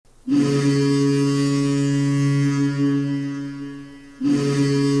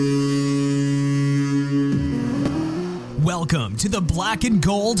to the Black and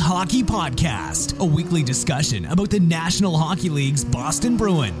Gold Hockey Podcast, a weekly discussion about the National Hockey League's Boston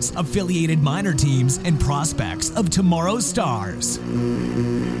Bruins, affiliated minor teams, and prospects of tomorrow's stars. Orr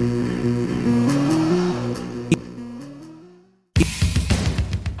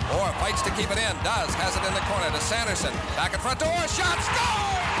fights to keep it in, has it in the corner to Sanderson, back in front to Orr, shot, scores!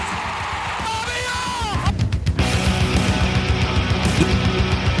 Bobby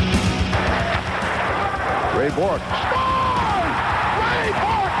Orr! Ray Bourque scores! Ray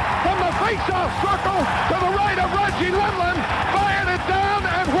Bourque from the face-off circle to the right of Reggie Lemelin, fired it down,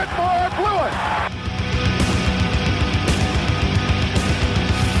 and Whitmore blew it.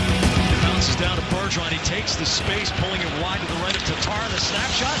 It bounces down to Bergeron. He takes the space, pulling it wide to the right of Tatar. The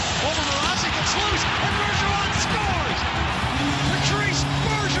snapshot over Mrazek, gets loose, and Bergeron scores! Patrice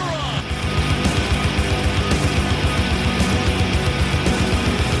Bergeron!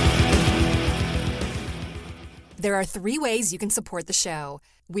 There are 3 ways you can support the show.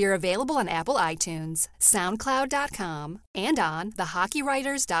 We are available on Apple iTunes, SoundCloud.com, and on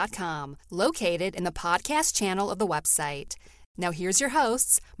thehockeywriters.com, located in the podcast channel of the website. Now here's your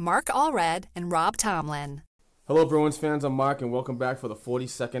hosts, Mark Allred and Rob Tomlin. Hello, Bruins fans. I'm Mark, and welcome back for the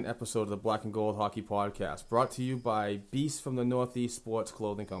 42nd episode of the Black and Gold Hockey Podcast, brought to you by Beast from the Northeast Sports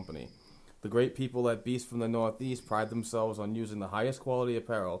Clothing Company. The great people at Beast from the Northeast pride themselves on using the highest quality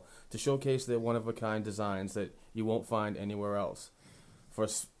apparel to showcase their one-of-a-kind designs that you won't find anywhere else. For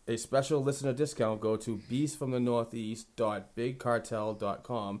a special listener discount, go to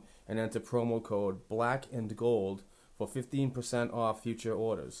beastfromthenortheast.bigcartel.com and enter promo code Black and Gold for 15% off future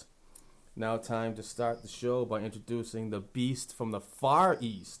orders. Now time to start the show by introducing the Beast from the Far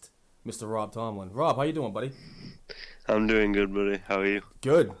East, Mr. Rob Tomlin. Rob, how you doing, buddy? I'm doing good, buddy. How are you?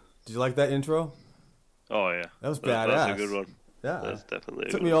 Good. Did you like that intro? Oh, yeah. That was badass. That's a good one. Yeah. That's definitely a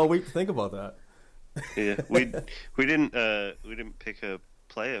Took good me one. all week to think about that. Yeah. We didn't pick a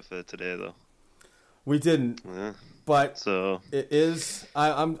player for today, though. We didn't. Yeah. But So it is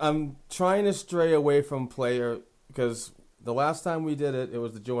I'm trying to stray away from player because the last time we did it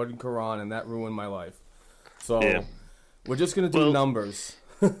was the Jordan Caron, and that ruined my life. So Yeah. we're just gonna do numbers.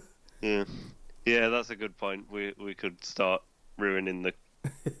 yeah, that's a good point. We could start ruining the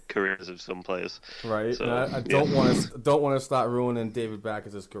careers of some players, Right. So, And I don't want to start ruining David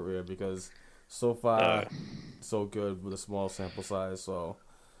Backes' career because so far so good with a small sample size. So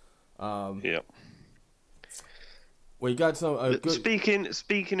yeah. we got some good.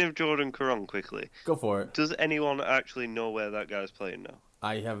 Speaking of Jordan Caron, quickly, Go for it. does anyone actually know where that guy's playing now?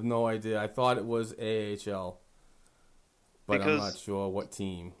 I have no idea. I thought it was AHL, but I'm not sure what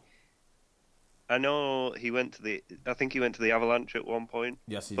team. I know he went to the. I think he went to the Avalanche at one point.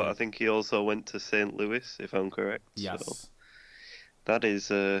 Yes, he but did. I think he also went to St. Louis, if I'm correct. Yes. So that is,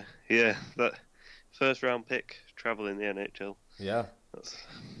 that first round pick traveling the NHL. Yeah. That's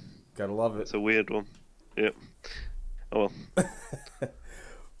Gotta love it. a weird one. Yep. Oh well.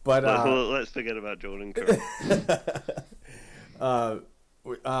 But Let's forget about Jordan Caron.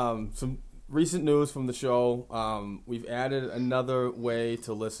 some recent news from the show. We've added another way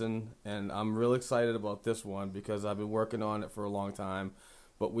to listen, and I'm real excited about this one because I've been working on it for a long time.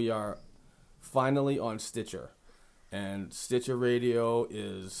 But we are finally on Stitcher, and Stitcher Radio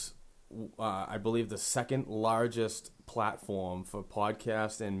is, I believe, the second largest platform for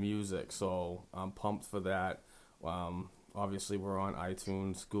podcasts and music. So I'm pumped for that. Obviously, we're on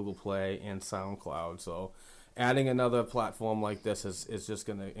iTunes, Google Play, and SoundCloud. So adding another platform like this is just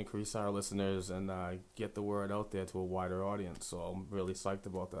going to increase our listeners and get the word out there to a wider audience. So I'm really psyched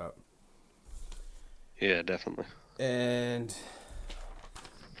about that. Yeah, definitely. And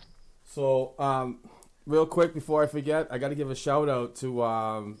so, real quick before I forget, I got to give a shout out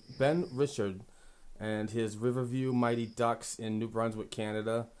to Ben Richard and his Riverview Mighty Ducks in New Brunswick,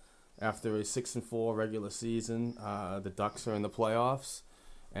 Canada. After a 6-4 regular season, the Ducks are in the playoffs,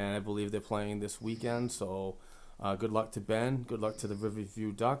 and I believe they're playing this weekend. So, good luck to Ben. Good luck to the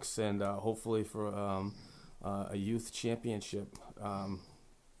Riverview Ducks, and hopefully for a youth championship, coming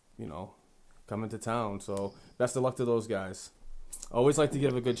to town. So, best of luck to those guys. I always like to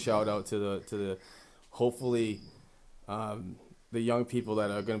give a good shout out to the hopefully the young people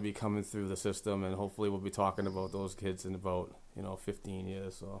that are going to be coming through the system, and hopefully we'll be talking about those kids in about 15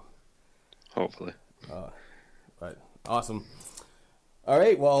 years. So. Hopefully. Right. Awesome. All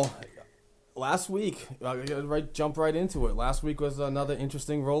right. Well, last week, I gotta jump right into it. Last week was another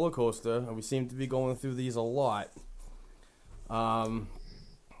interesting roller coaster, and we seem to be going through these a lot. But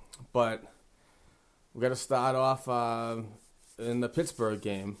we got to start off in the Pittsburgh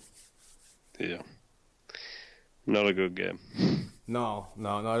game. Yeah. Not a good game. No,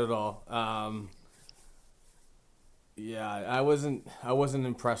 not at all. Yeah, I wasn't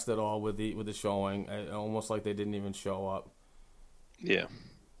impressed at all with the showing. Almost like they didn't even show up. Yeah,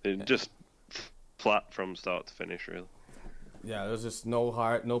 it just flat from start to finish, really. Yeah, there's just no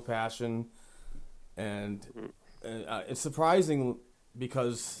heart, no passion, and it's surprising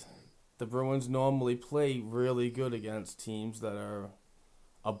because the Bruins normally play really good against teams that are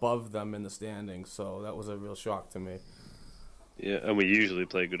above them in the standings. So that was a real shock to me. Yeah, and we usually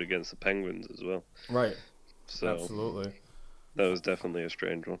play good against the Penguins as well. Right. So absolutely. That was definitely a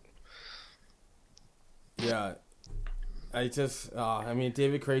strange one. Yeah. I mean,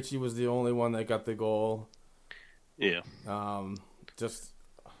 David Krejci was the only one that got the goal. Yeah. Just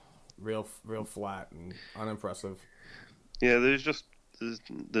real flat and unimpressive. Yeah,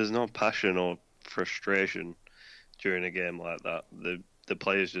 there's no passion or frustration during a game like that. The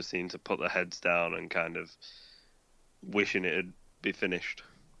players just seem to put their heads down and kind of wishing it'd be finished.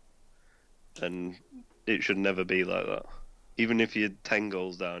 And it should never be like that. Even if you're 10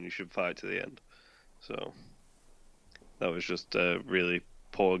 goals down, you should fight to the end. So that was just a really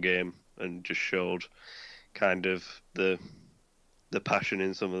poor game and just showed kind of the passion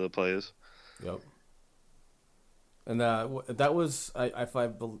in some of the players. Yep. And that was, if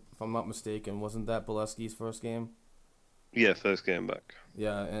I'm not mistaken, wasn't that Bolesky's first game? Yeah, first game back.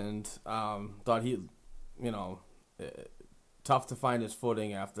 Yeah, and thought he, tough to find his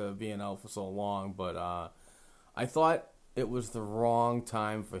footing after being out for so long, but I thought it was the wrong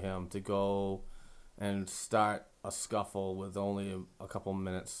time for him to go and start a scuffle with only a couple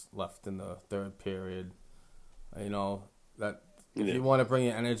minutes left in the third period. That if you want to bring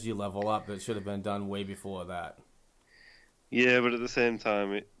your energy level up, it should have been done way before that. Yeah, but at the same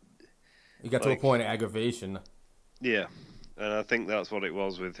time, you got to a point of aggravation. Yeah, and I think that's what it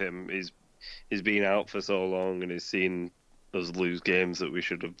was with him. He's been out for so long, and he's seen us lose games that we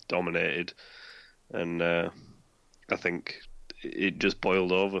should have dominated, and I think it just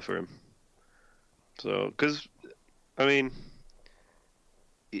boiled over for him. So, because I mean,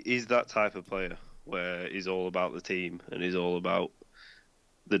 he's that type of player where he's all about the team and he's all about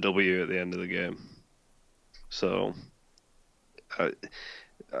the W at the end of the game. So,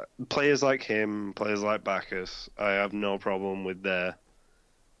 players like him, players like Backes, I have no problem with their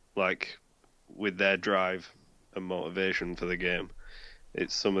drive and motivation for the game.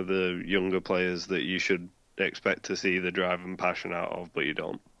 It's some of the younger players that you should expect to see the drive and passion out of, but you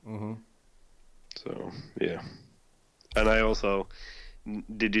don't. Mm-hmm. So, yeah. And I also...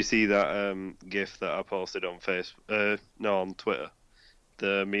 Did you see that GIF that I posted on on Twitter?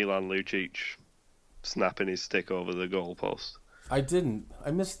 The Milan Lucic snapping his stick over the goalpost. I didn't.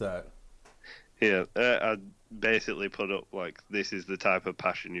 I missed that. Yeah, I basically put up, this is the type of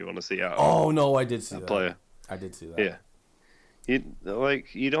passion you want to see out of no, I did see that. Player. I did see that. Yeah.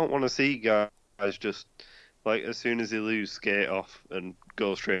 You don't want to see guys just, as soon as they lose, skate off and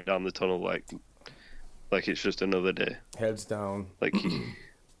go straight down the tunnel like it's just another day. Heads down. Yeah.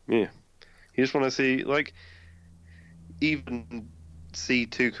 You just want to see, even see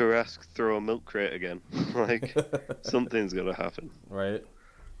Tuukka Rask throw a milk crate again. Something's going to happen. Right.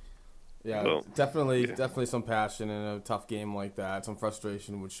 Yeah, well, definitely some passion in a tough game like that. Some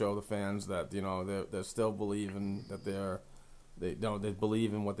frustration would show the fans that, they're still believing that they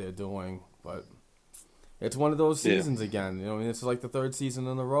believe in what they're doing. But it's one of those seasons again. It's like the third season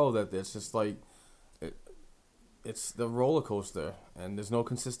in a row that it's just it's the roller coaster, and there's no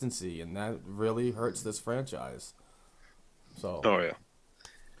consistency, and that really hurts this franchise. So. Oh yeah.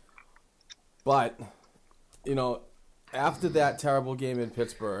 But, after that terrible game in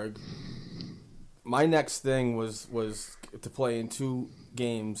Pittsburgh, my next thing was to play in 2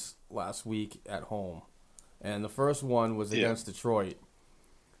 games last week at home, and the first one was against Detroit,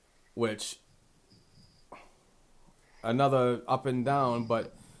 which another up and down,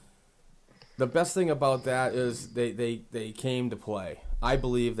 but. The best thing about that is they came to play. I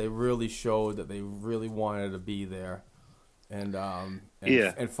believe they really showed that they really wanted to be there and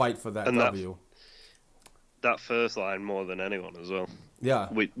fight for that W. That first line more than anyone as well. Yeah.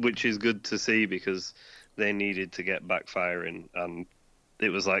 Which is good to see because they needed to get back firing, and it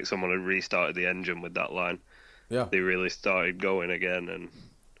was like someone had restarted the engine with that line. Yeah. They really started going again,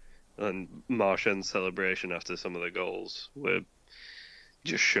 and Marchand's celebration after some of the goals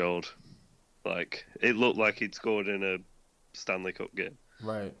just showed. It looked like he'd scored in a Stanley Cup game.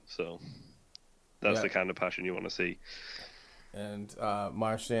 Right. So, that's the kind of passion you want to see. And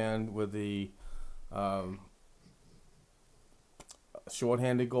Marchand with the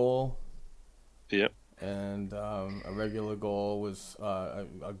shorthanded goal. Yep. And a regular goal was a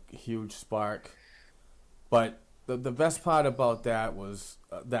huge spark. But the best part about that was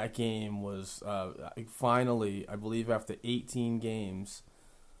that game was finally, I believe after 18 games,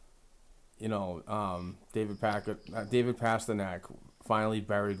 David Pastrnak finally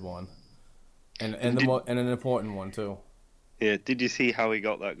buried one, and an important one too. Yeah, did you see how he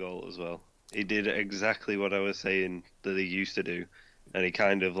got that goal as well? He did exactly what I was saying that he used to do, and he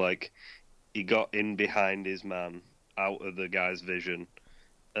kind of he got in behind his man, out of the guy's vision,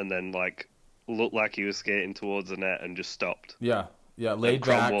 and then looked like he was skating towards the net and just stopped. Yeah, laid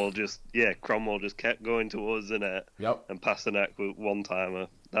back. Cromwell just kept going towards the net. Yep. And Pastrnak with one-timer.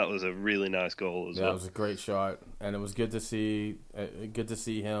 That was a really nice goal as well. Yeah, it was a great shot, and it was good to see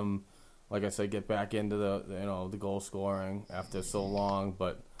him, like I said, get back into the goal scoring after so long.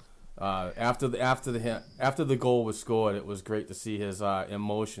 But after the goal was scored, it was great to see his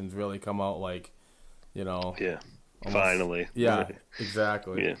emotions really come out. Yeah. Almost, finally. Yeah.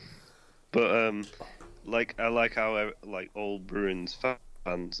 Exactly. Yeah. But I like how old Bruins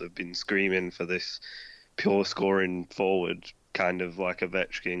fans have been screaming for this pure scoring forward, kind of like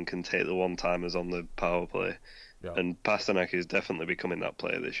Ovechkin can take the one-timers on the power play. Yeah. And Pastrnak is definitely becoming that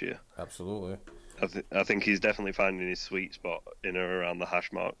player this year. Absolutely. I think he's definitely finding his sweet spot in or around the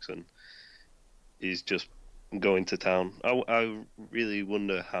hash marks, and he's just going to town. I really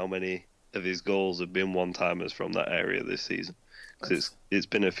wonder how many of his goals have been one-timers from that area this season, because it's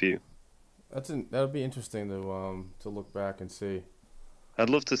been a few. That would be interesting to look back and see. I'd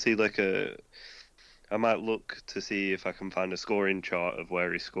love to see I might look to see if I can find a scoring chart of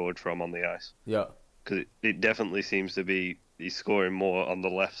where he scored from on the ice. Yeah. Because it definitely seems to be he's scoring more on the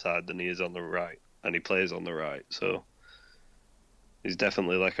left side than he is on the right, and he plays on the right, so he's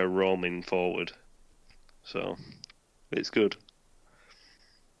definitely like a roaming forward. So it's good.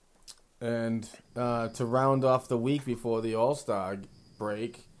 And to round off the week before the All-Star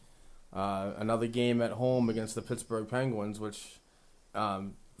break, another game at home against the Pittsburgh Penguins, which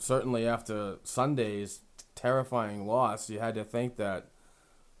certainly after Sunday's terrifying loss, you had to think that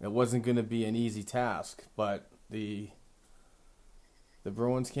it wasn't going to be an easy task. But the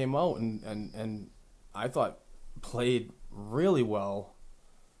Bruins came out and I thought played really well,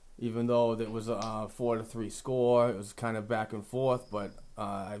 even though it was a 4-3 score. It was kind of back and forth, but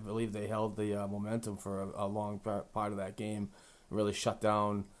I believe they held the momentum for a long part of that game, really shut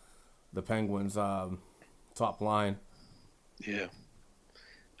down the Penguins' top line. Yeah.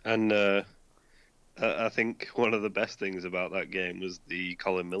 And I think one of the best things about that game was the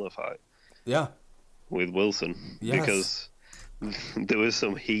Colin Miller fight. Yeah. With Wilson. Yes. Because there was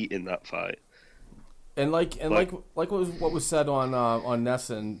some heat in that fight. And like what was said on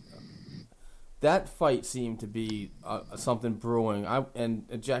Nesson, that fight seemed to be something brewing. And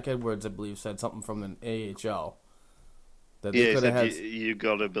Jack Edwards, I believe, said something from an AHL. That they could have had. You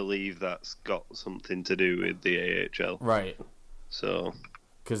got to believe that's got something to do with the AHL. Right. So.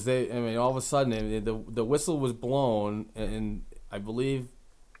 Because all of a sudden, the whistle was blown, and I believe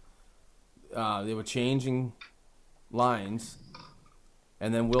they were changing lines,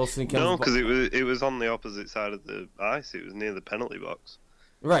 and then Wilson comes. No, because it was on the opposite side of the ice. It was near the penalty box.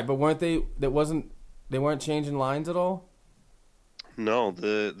 Right, but weren't they? They weren't changing lines at all. No,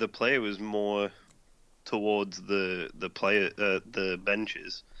 the player was more towards the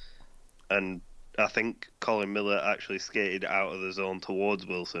benches, and I think Colin Miller actually skated out of the zone towards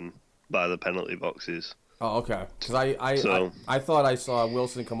Wilson by the penalty boxes. Oh, okay. Because I thought I saw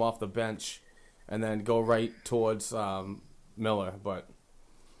Wilson come off the bench and then go right towards Miller, but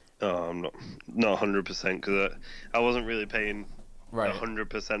I'm not 100% because I wasn't really paying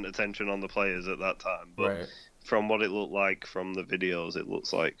 100% attention on the players at that time. But from what it looked like from the videos, it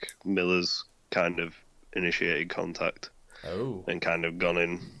looks like Miller's kind of initiated contact and kind of gone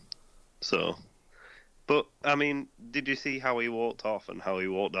in. So. But, I mean, did you see how he walked off and how he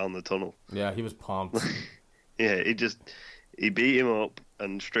walked down the tunnel? Yeah, he was pumped. Yeah, he beat him up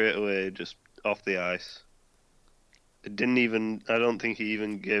and straight away just off the ice. I don't think he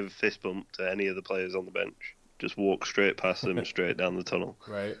even gave fist bump to any of the players on the bench. Just walked straight past them, straight down the tunnel.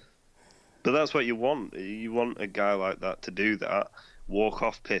 Right. But that's what you want. You want a guy like that to do that, walk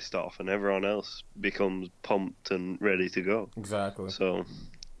off pissed off, and everyone else becomes pumped and ready to go. Exactly. So.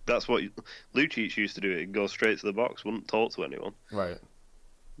 That's what Lucic used to do. He'd go straight to the box, wouldn't talk to anyone. Right.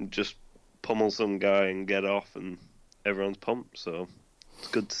 Just pummel some guy and get off, and everyone's pumped. So it's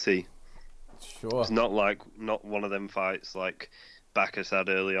good to see. Sure. It's not one of them fights like Bacchus had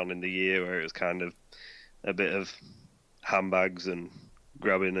early on in the year, where it was kind of a bit of handbags and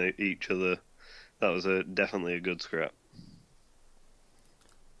grabbing each other. That was definitely a good scrap.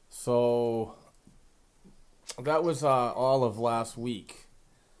 So that was all of last week.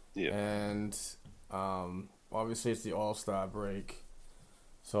 Yeah. And obviously it's the All-Star break.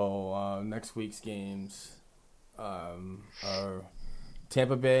 So next week's games are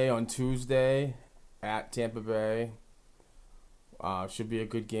Tampa Bay on Tuesday at Tampa Bay. Should be a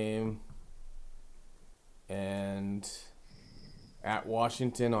good game. And at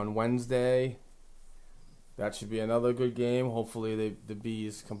Washington on Wednesday. That should be another good game. Hopefully the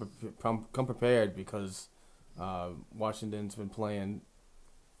Bees come prepared because Washington's been playing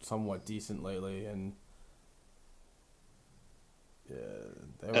somewhat decent lately, and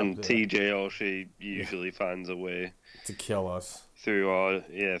TJ Oshie usually finds a way to kill us through our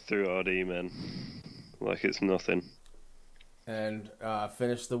D-men like it's nothing. And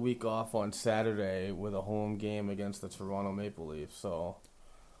finish the week off on Saturday with a home game against the Toronto Maple Leafs. So.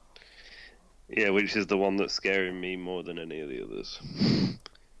 Yeah, which is the one that's scaring me more than any of the others.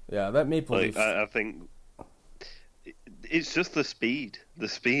 Yeah, that Maple Leafs. I think it's just the speed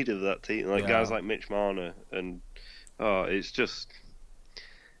of that team. Guys like Mitch Marner, and it's just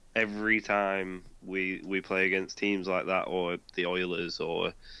every time we play against teams like that, or the Oilers,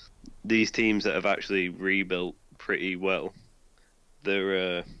 or these teams that have actually rebuilt pretty well,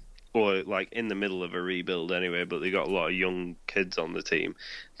 they're or like in the middle of a rebuild anyway, but they got a lot of young kids on the team.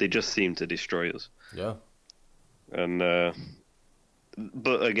 They just seem to destroy us. Yeah. And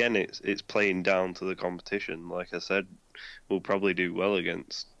but again, it's playing down to the competition. Like I said, we'll probably do well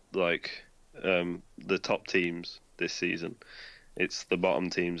against the top teams this season. It's the bottom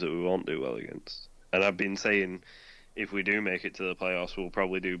teams that we won't do well against. And I've been saying, if we do make it to the playoffs, we'll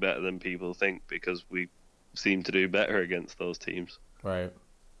probably do better than people think because we seem to do better against those teams. Right.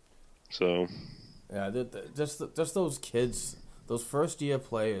 So, yeah, just those kids, those first-year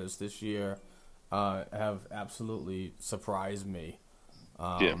players this year have absolutely surprised me.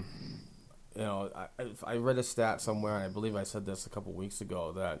 Yeah. You know, I read a stat somewhere, and I believe I said this a couple weeks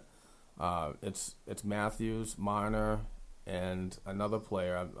ago, that it's Matthews, Marner, and another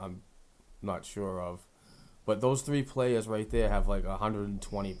player I'm not sure of. But those three players right there have like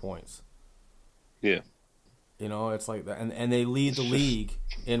 120 points. Yeah. You know, it's like that, and they lead the league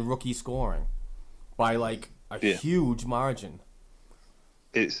in rookie scoring by like a huge margin.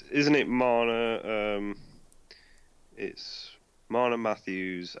 Isn't it Marner? It's Marner,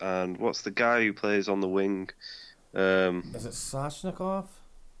 Matthews, and what's the guy who plays on the wing? Is it Soshnikov?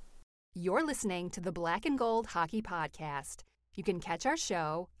 You're listening to the Black and Gold Hockey Podcast. You can catch our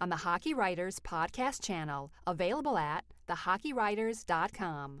show on the Hockey Writers Podcast channel, available at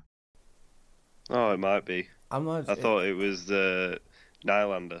thehockeywriters.com. Oh, it might be. I'm not. I thought it was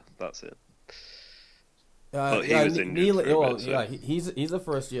Nylander. That's it. But he was injured. He's a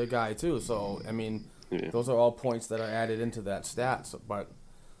first year guy too. So I mean, those are all points that are added into that stat. So, but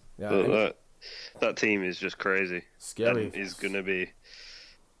that team is just crazy. Scary. And is gonna be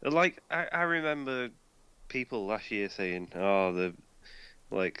like I remember people last year saying, "Oh,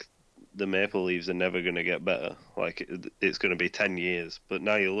 the Maple Leafs are never gonna get better. Like it's gonna be 10 years." But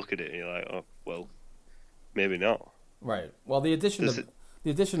now you look at it and you're like, "Oh, well, maybe not." Right. Well, the addition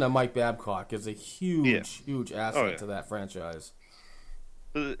of Mike Babcock is a huge asset to that franchise.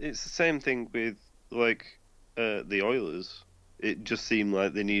 But it's the same thing with the Oilers. It just seemed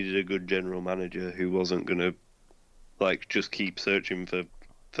like they needed a good general manager who wasn't gonna just keep searching for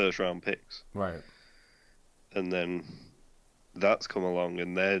first round picks. Right. And then that's come along,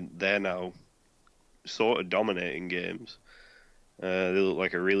 and they're now sort of dominating games. They look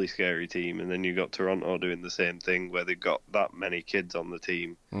like a really scary team, and then you got Toronto doing the same thing, where they've got that many kids on the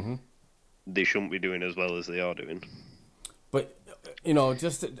team. Mm-hmm. They shouldn't be doing as well as they are doing. But you know,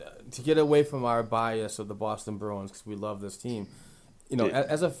 just to get away from our bias of the Boston Bruins, because we love this team. You know,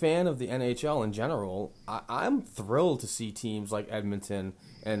 as a fan of the NHL in general, I'm thrilled to see teams like Edmonton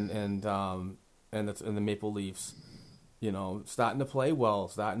and the Maple Leafs, you know, starting to play well,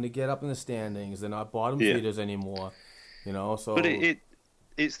 starting to get up in the standings. They're not bottom feeders anymore, you know. So, but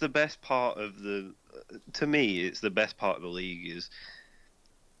it's the best part of to me, it's the best part of the league is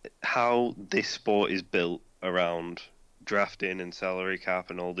how this sport is built around drafting and salary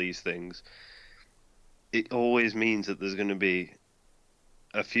cap and all these things. It always means that there's going to be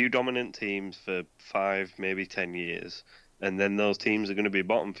a few dominant teams for 5, maybe 10 years, and then those teams are going to be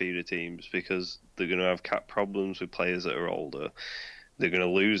bottom feeder teams because they're going to have cap problems with players that are older. They're going to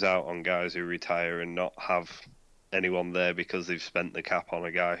lose out on guys who retire and not have anyone there because they've spent the cap on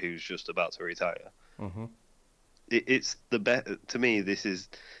a guy who's just about to retire. Mm-hmm. It's the best. To me, this is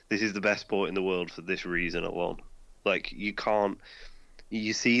the best sport in the world for this reason alone. Like,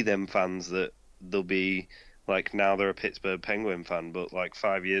 you see them fans that they'll be like, now they're a Pittsburgh Penguin fan, but like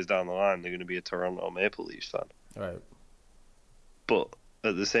 5 years down the line, they're going to be a Toronto Maple Leafs fan. Right. But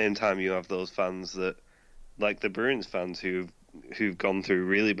at the same time, you have those fans that like the Bruins fans who've gone through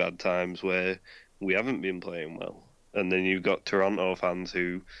really bad times where we haven't been playing well. And then you've got Toronto fans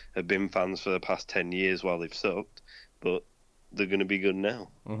who have been fans for the past 10 years while they've sucked, but they're going to be good now.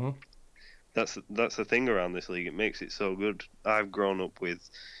 Mm-hmm. That's the thing around this league. It makes it so good. I've grown up with,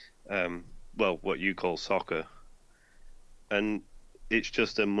 what you call soccer, and it's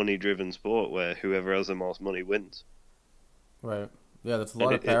just a money-driven sport where whoever has the most money wins. Right. Yeah, there's a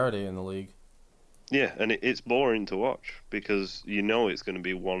lot of parity in the league. Yeah, and it's boring to watch because you know it's going to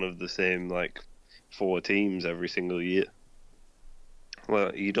be one of the same, 4 teams every single year.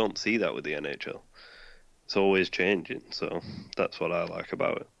 Well, you don't see that with the NHL. It's always changing, so that's what I like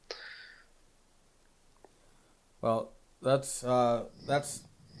about it. Well, that's the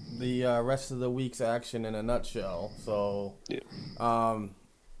rest of the week's action in a nutshell. So,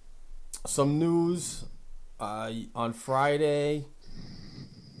 some news on Friday.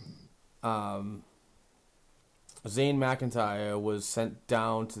 Zane McIntyre was sent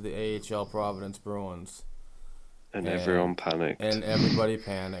down to the AHL Providence Bruins. And everyone panicked. And everybody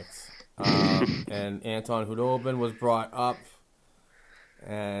panicked. And Anton Khudobin was brought up.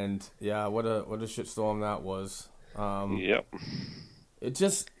 And, yeah, what a shitstorm that was. Yep. It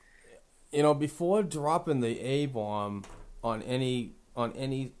just, before dropping the A-bomb on any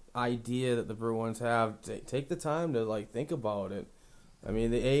idea that the Bruins have, take the time to, think about it. I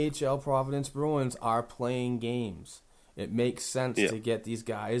mean, the AHL Providence Bruins are playing games. It makes sense to get these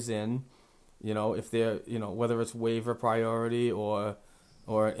guys in, if they're, whether it's waiver priority or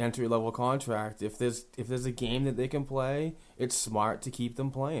an entry-level contract. If there's a game that they can play, it's smart to keep them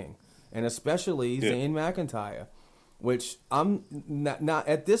playing. And especially Zane McIntyre, which I'm not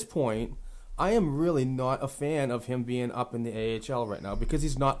at this point, I am really not a fan of him being up in the AHL right now because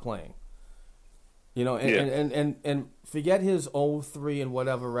he's not playing. And forget his 0-3 and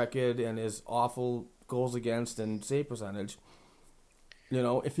whatever record and his awful goals against and save percentage.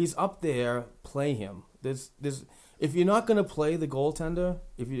 If he's up there, play him. If you're not going to play the goaltender,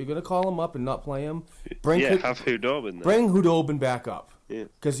 if you're going to call him up and not play him, have Khudobin there. Bring Khudobin back up. Yeah.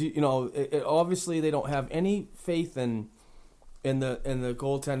 Because obviously they don't have any faith in the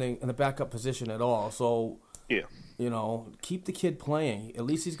goaltending in the backup position at all. So keep the kid playing. At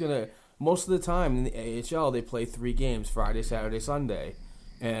least he's going to. Most of the time in the AHL, they play 3 games: Friday, Saturday, Sunday,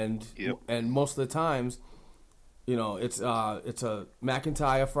 and most of the times, it's a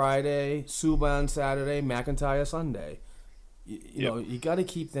McIntyre Friday, Subban Saturday, McIntyre Sunday. You got to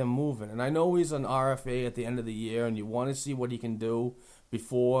keep them moving. And I know he's an RFA at the end of the year, and you want to see what he can do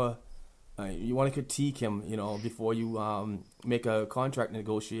before you want to critique him. Before you make a contract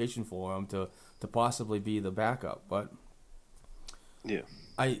negotiation for him to possibly be the backup, but. Yeah.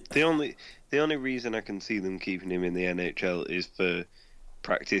 The only reason I can see them keeping him in the NHL is for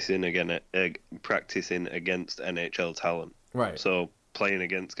practicing against NHL talent. Right. So playing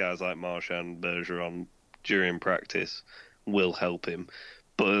against guys like Marchand, Bergeron during practice will help him.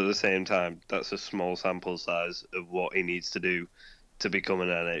 But at the same time, that's a small sample size of what he needs to do to become an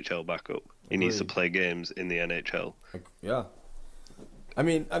NHL backup. He needs to play games in the NHL. Yeah. To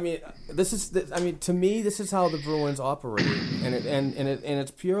me, this is how the Bruins operate, and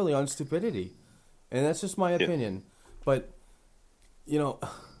it's purely on stupidity, and that's just my opinion. But you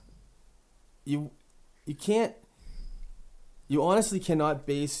honestly cannot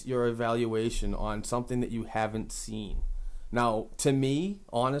base your evaluation on something that you haven't seen. Now, to me,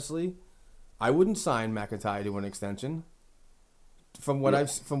 honestly, I wouldn't sign McIntyre to an extension. From what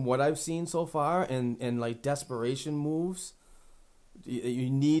I've seen so far, and desperation moves. You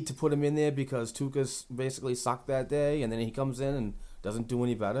need to put him in there because Tuukka's basically sucked that day, and then he comes in and doesn't do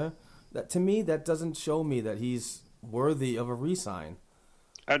any better. That to me, that doesn't show me that he's worthy of a re-sign.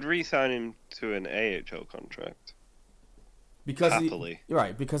 I'd re-sign him to an AHL contract. Because happily.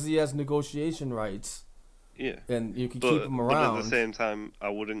 Because he has negotiation rights. Yeah. And you can keep him around. But at the same time, I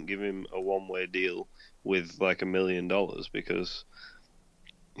wouldn't give him a one-way deal with $1 million because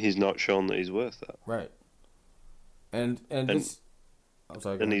he's not shown that he's worth that. Right. And he's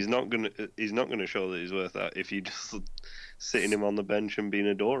not gonna show that he's worth that if you just sitting him on the bench and being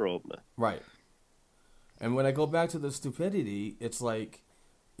a door opener. Right. And when I go back to the stupidity, it's the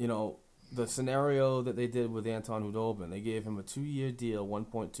scenario that they did with Anton Khudobin. They gave him a 2-year deal,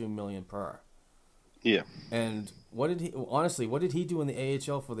 $1.2 million per. Yeah. And what did he do in the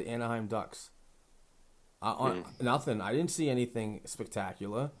AHL for the Anaheim Ducks? Nothing. I didn't see anything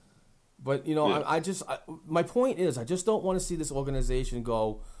spectacular. But, my point is, I just don't want to see this organization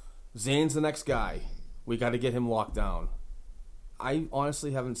go, Zane's the next guy. We got to get him locked down. I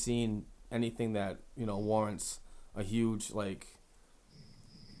honestly haven't seen anything that, warrants a huge,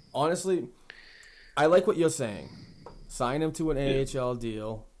 honestly, I like what you're saying. Sign him to an AHL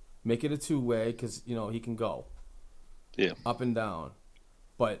deal. Make it a two-way because, he can go. Yeah. Up and down.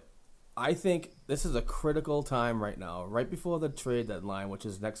 But I think this is a critical time right now, right before the trade deadline, which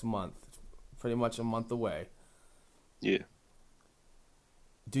is next month. It's pretty much a month away. Yeah.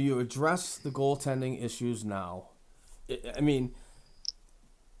 Do you address the goaltending issues now? I mean,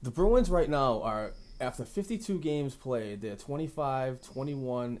 the Bruins right now are, after 52 games played, they're 25,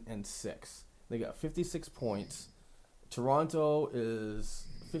 21, and 6. They got 56 points. Toronto is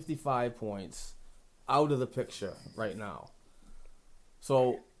 55 points out of the picture right now.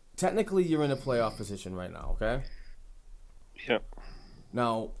 So, technically, you're in a playoff position right now, okay? Yeah.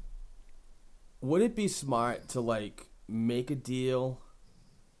 Now, would it be smart to, make a deal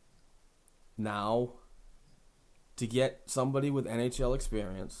now to get somebody with NHL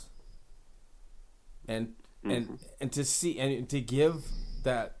experience and to see and to give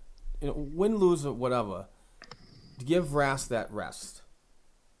that, win, lose, or whatever, to give Rask that rest?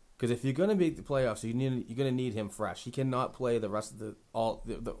 Because if you're going to make the playoffs, you're going to need him fresh. He cannot play the rest of all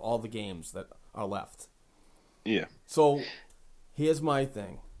the games that are left. Yeah. So here's my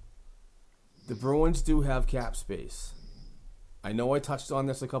thing. The Bruins do have cap space. I know I touched on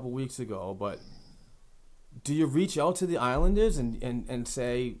this a couple weeks ago, but do you reach out to the Islanders and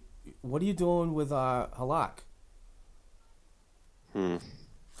say, what are you doing with Halak?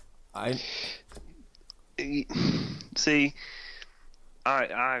 See,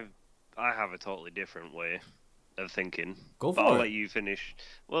 I have a totally different way of thinking. Go for but I'll it. let you finish.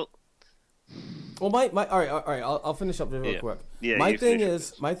 Well, all right. I'll finish up real quick. Yeah, my thing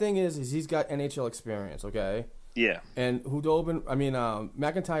is he's got NHL experience. Okay. Yeah. And Hudobin,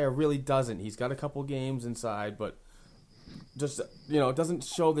 McIntyre really doesn't. He's got a couple games inside, but just it doesn't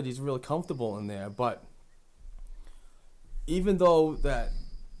show that he's really comfortable in there. But even though that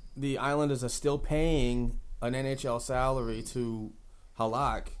the Islanders are still paying an NHL salary to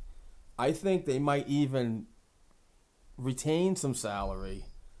Halak, I think they might even retain some salary.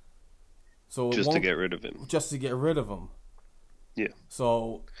 So just to get rid of him. Just to get rid of him. Yeah.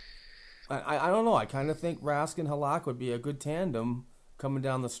 So I don't know. I kind of think Rask and Halak would be a good tandem coming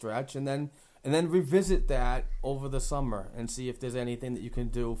down the stretch, and then revisit that over the summer and see if there's anything that you can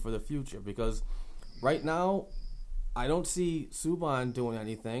do for the future. Because right now, I don't see Subban doing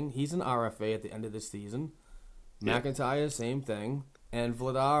anything. He's an RFA at the end of the season. Yeah. McIntyre, same thing, and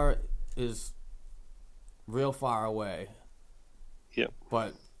Vladar is real far away. Yeah.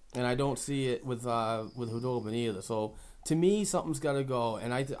 And I don't see it with Hudobin either. So to me, something's got to go.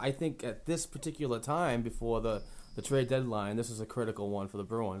 And I think at this particular time before the trade deadline, this is a critical one for the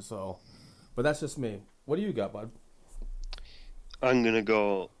Bruins. So, but that's just me. What do you got, bud? I'm gonna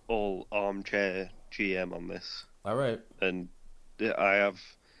go all armchair GM on this. All right. And I have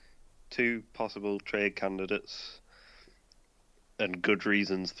two possible trade candidates and good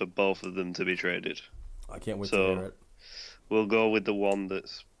reasons for both of them to be traded. I can't wait to hear it. We'll go with the one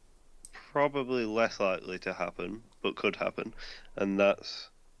that's probably less likely to happen, but could happen, and that's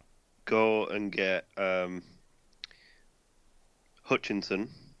go and get Hutchinson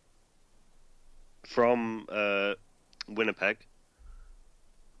from Winnipeg,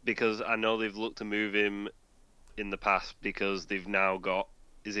 because I know they've looked to move him in the past because they've now got,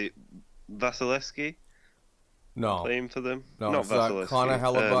 is it Vasilevsky? No. Playing for them? No, not Vasilevsky. Connor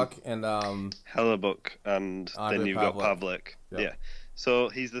Hellebuck and Hellebuck, and then you've got Pavlik. Yep. Yeah. So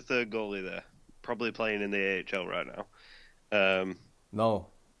he's the third goalie there, probably playing in the AHL right now. No.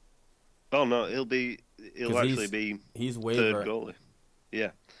 Oh no, he'll actually be he's third goalie.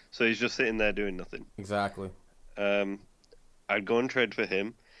 Yeah. So he's just sitting there doing nothing. Exactly. I'd go and trade for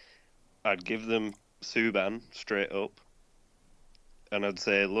him. I'd give them Subban straight up. And I'd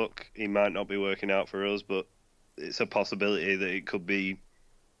say, look, he might not be working out for us, but it's a possibility that it could be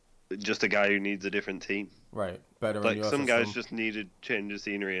just a guy who needs a different team. Right. Better in your some system. guys just need a change of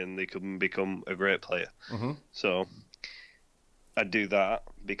scenery and they can become a great player. Mm-hmm. So I'd do that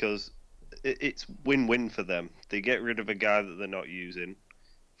because it's win-win for them. They get rid of a guy that they're not using,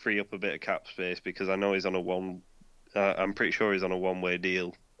 free up a bit of cap space because I know he's on I'm pretty sure he's on a one-way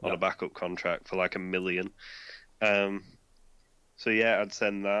deal on a backup contract for like $1 million. So yeah, I'd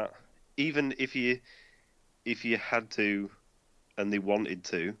send that. Even if you had to, and they wanted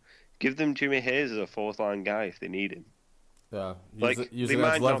to, give them Jimmy Hayes as a fourth-line guy if they need him. Yeah, use they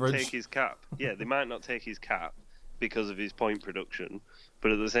might not take his cap. Yeah, they might not take his cap because of his point production,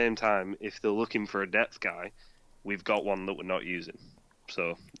 but at the same time, if they're looking for a depth guy, we've got one that we're not using.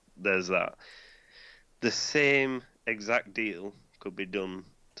 So there's that. The same exact deal could be done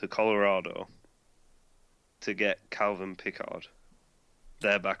to Colorado to get Calvin Pickard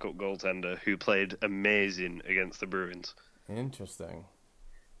their backup goaltender, who played amazing against the Bruins. Interesting.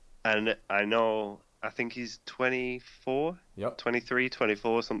 And I think he's 24, Yep. 23,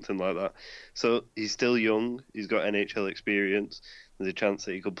 24, something like that. So he's still young. He's got NHL experience. There's a chance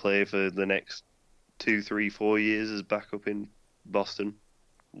that he could play for the next 2, 3, 4 years as backup in Boston.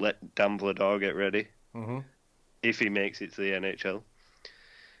 Let Dan Vladar get ready. Mm-hmm. If he makes it to the NHL.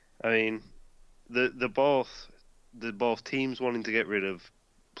 I mean, the both teams wanting to get rid of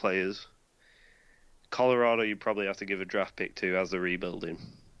players. Colorado, you probably have to give a draft pick to as they're rebuilding.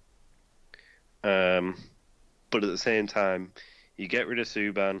 But at the same time, you get rid of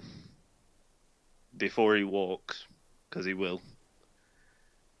Subban before he walks, because he will.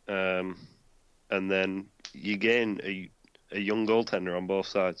 And then you gain a young goaltender on both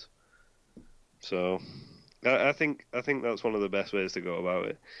sides. So I think that's one of the best ways to go about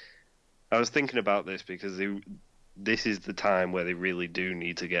it. I was thinking about this because this is the time where they really do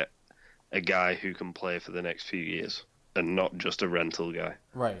need to get a guy who can play for the next few years and not just a rental guy.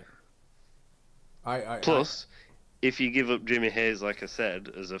 Right. Plus, if you give up Jimmy Hayes, like I said,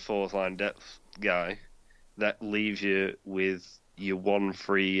 as a fourth line depth guy, that leaves you with your one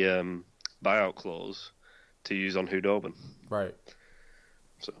free buyout clause to use on Hudobin. Right.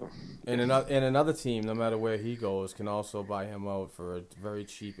 So, and another team, no matter where he goes, can also buy him out for a very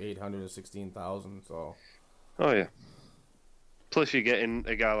cheap $816,000. So. Oh yeah. Plus, you're getting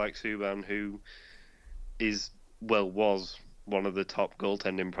a guy like Subban, who was one of the top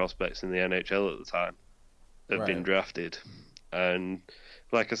goaltending prospects in the NHL at the time, have been drafted, and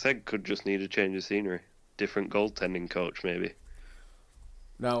like I said, could just need a change of scenery, different goaltending coach maybe.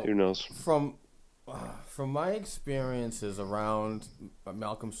 Now, who knows? From my experiences around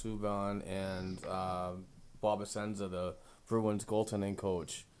Malcolm Subban and Bob Essenza, the Bruins goaltending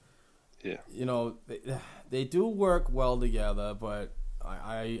coach, yeah, you know, they do work well together, but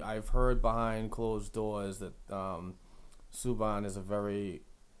I've heard behind closed doors that Subban is a very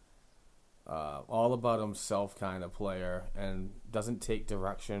all about himself kind of player and doesn't take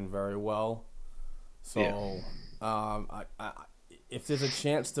direction very well. So if there's a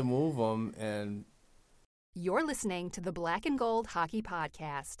chance to move him, and You're listening to the Black and Gold Hockey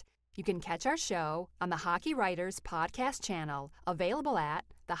Podcast. You can catch our show on the Hockey Writers Podcast channel, available at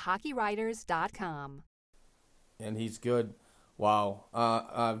thehockeywriters.com. And he's good.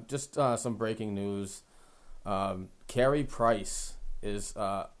 Wow. Just some breaking news. Carey Price is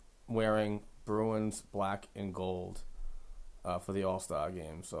wearing Bruins black and gold for the All-Star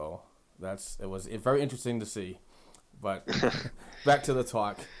game. So it was very interesting to see. But back to the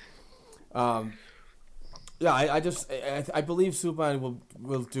talk. Yeah, I believe Subban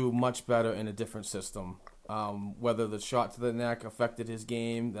will do much better in a different system. Whether the shot to the neck affected his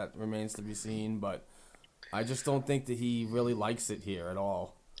game, that remains to be seen. But I just don't think that he really likes it here at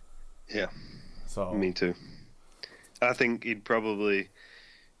all. Yeah, so me too. I think he'd probably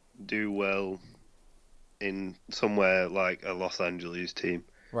do well in somewhere like a Los Angeles team.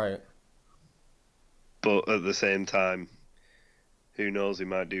 Right. But at the same time, who knows, he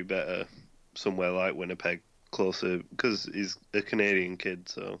might do better somewhere like Winnipeg, closer, because he's a Canadian kid,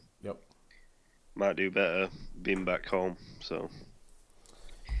 so yep, might do better being back home, so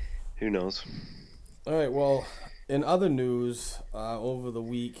who knows. All right, well, in other news, over the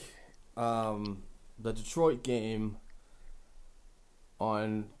week, the Detroit game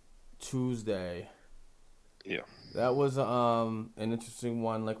on Tuesday. Yeah. That was an interesting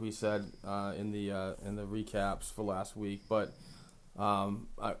one, like we said in the recaps for last week. But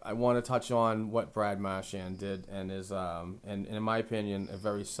I want to touch on what Brad Marchand did, and is and in my opinion, a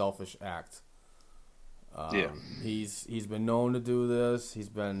very selfish act. He's been known to do this. He's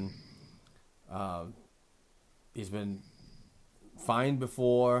been fined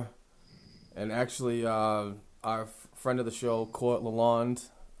before, and actually, our friend of the show, Court Lalonde,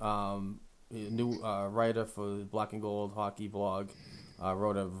 a new writer for the Black and Gold Hockey blog,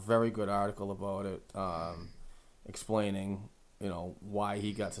 wrote a very good article about it, explaining, why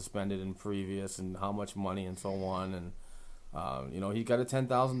he got suspended in previous and how much money and so on. And, he got a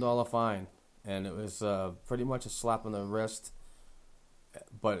 $10,000 fine, and it was pretty much a slap on the wrist,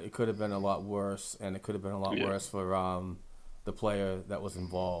 but it could have been a lot worse, and it could have been a lot worse for the player that was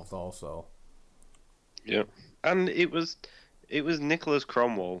involved also. Yeah, and it was Nicholas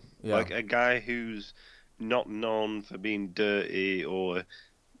Cromwell, like a guy who's not known for being dirty or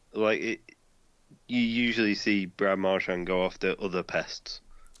like it. You usually see Brad Marchand go after other pests,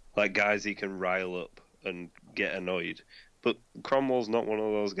 like guys he can rile up and get annoyed. But Cromwell's not one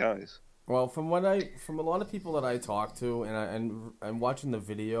of those guys. Well, from a lot of people that I talked to, and watching the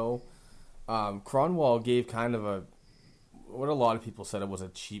video, Cromwell gave kind of what a lot of people said it was a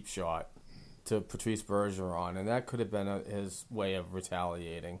cheap shot to Patrice Bergeron, and that could have been his way of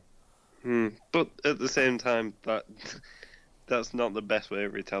retaliating. But at the same time, that's not the best way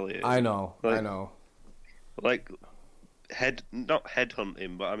of retaliating. I know. Like, not headhunt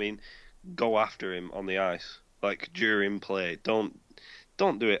him, but I mean, go after him on the ice, like during play. Don't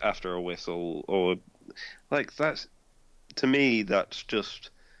do it after a whistle or like that's. To me, that's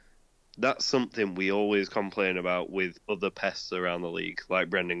something we always complain about with other pests around the league, like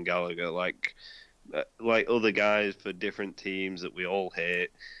Brendan Gallagher, like other guys for different teams that we all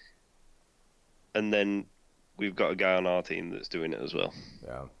hate. And then we've got a guy on our team that's doing it as well.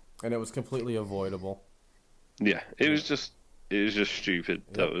 Yeah, and it was completely avoidable. Yeah, it was just stupid.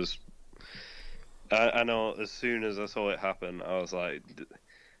 Yep. That was. I know. As soon as I saw it happen, I was like,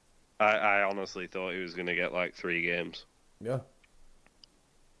 I honestly thought he was going to get like 3 games. Yeah.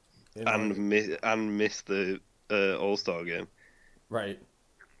 And miss the All-Star game. Right.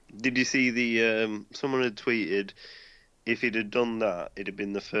 Did you see the someone had tweeted if he'd have done that, it'd have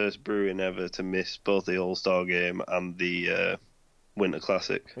been the first Bruin ever to miss both the All-Star game and the Winter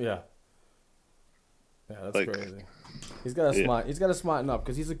Classic. Yeah. Yeah, that's crazy. He's got to smarten up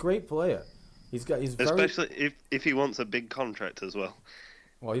because he's a great player. Especially if he wants a big contract as well.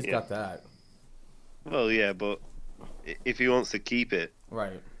 Well, he's got that. Well, yeah, but if he wants to keep it,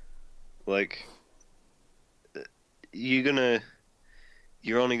 right? Like, you're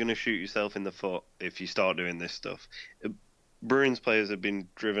only gonna shoot yourself in the foot if you start doing this stuff. Bruins players have been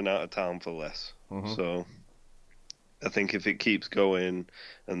driven out of town for less, so I think if it keeps going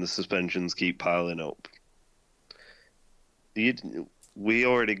and the suspensions keep piling up, we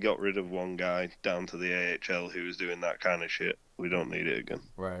already got rid of one guy down to the AHL who was doing that kind of shit. We don't need it again.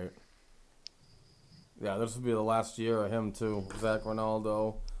 Right. Yeah, this will be the last year of him too. Zach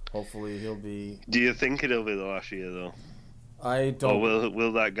Ronaldo. Hopefully he'll be. Do you think it'll be the last year though? I don't. Or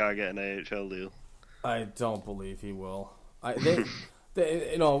will that guy get an AHL deal? I don't believe he will.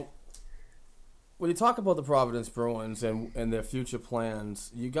 They when you talk about the Providence Bruins and their future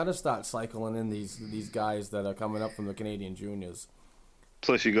plans, you got to start cycling in these guys that are coming up from the Canadian juniors.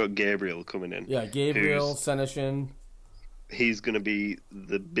 Plus, you got Gabriel coming in. Yeah, Gabriel Senyshyn. He's going to be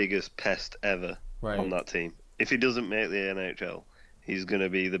the biggest pest ever on that team. If he doesn't make the NHL, he's going to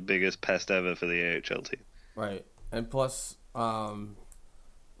be the biggest pest ever for the AHL team. Right, and plus,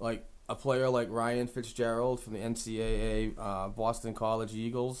 like a player like Ryan Fitzgerald from the NCAA Boston College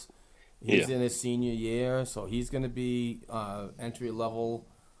Eagles. He's in his senior year, so he's going to be entry level,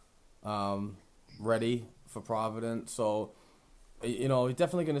 ready for Providence. So, you're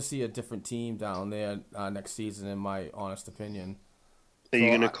definitely going to see a different team down there next season, in my honest opinion. Are you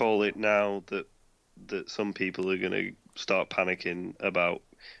going to call it now that some people are going to start panicking about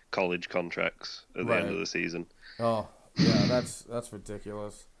college contracts at the end of the season? Oh, yeah, that's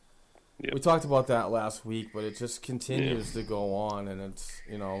ridiculous. Yep. We talked about that last week, but it just continues to go on, and it's,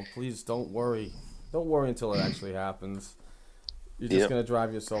 please don't worry. Don't worry until it actually happens. You're just going to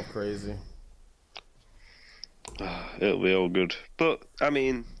drive yourself crazy. It'll be all good. But, I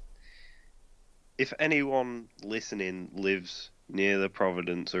mean, if anyone listening lives near the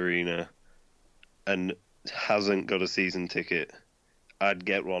Providence Arena and hasn't got a season ticket, I'd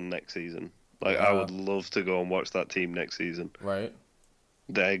get one next season. I would love to go and watch that team next season. Right.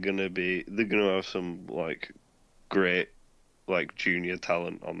 They're gonna have some great junior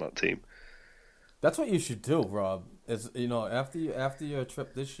talent on that team. That's what you should do, Rob. Is after your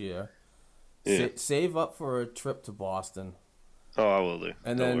trip this year, save up for a trip to Boston. Oh, I will do.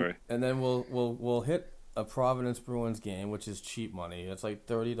 Don't worry. And then we'll hit a Providence Bruins game, which is cheap money. It's like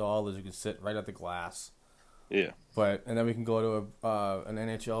 $30. You can sit right at the glass. Yeah. And then we can go to an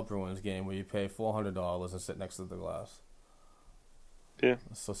NHL Bruins game where you pay $400 and sit next to the glass. Yeah.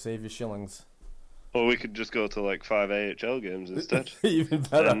 So save your shillings. Or we could just go to 5 AHL games instead. Even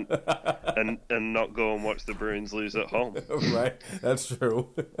better. And not go and watch the Bruins lose at home. Right. That's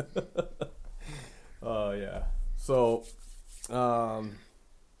true. Oh, yeah. So,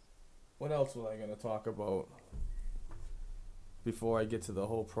 what else was I going to talk about before I get to the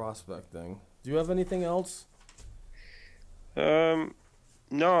whole prospect thing? Do you have anything else? No,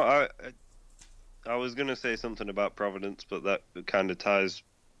 I was going to say something about Providence, but that kind of ties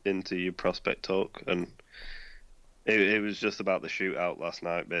into your prospect talk, and it was just about the shootout last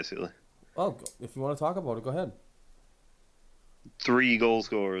night, basically. Oh, if you want to talk about it, go ahead. 3 goal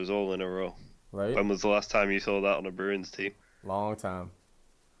scorers all in a row. Right. When was the last time you saw that on a Bruins team? Long time.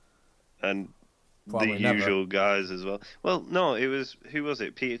 And Probably the never. usual guys as well. Well, no, it was, who was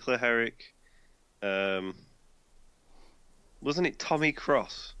it? Peter Cleherick. Wasn't it Tommy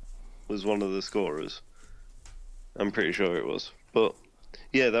Cross was one of the scorers? I'm pretty sure it was. But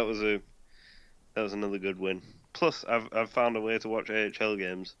yeah, that was another good win. Plus, I've found a way to watch AHL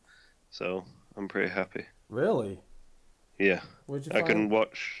games, so I'm pretty happy. Really? Yeah. Where'd you I can find?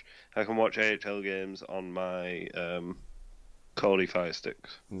 watch AHL games on my Cordy Fire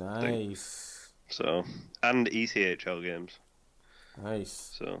Sticks. Nice. So, and ECHL games.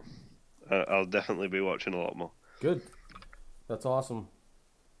 Nice. So, I'll definitely be watching a lot more. Good. That's awesome.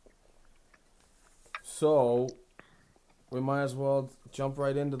 So, we might as well jump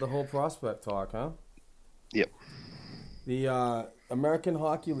right into the whole prospect talk, huh? Yep. The American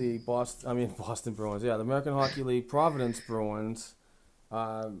Hockey League, Boston Bruins. Yeah, the American Hockey League Providence Bruins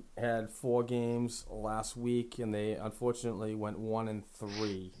had 4 games last week, and they unfortunately went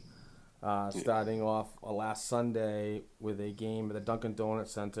 1-3. Starting off last Sunday with a game at the Dunkin'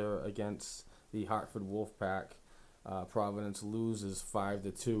 Donuts Center against the Hartford Wolfpack. Providence loses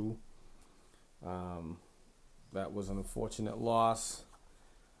 5-2. That was an unfortunate loss.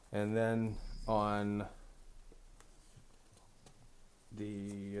 And then on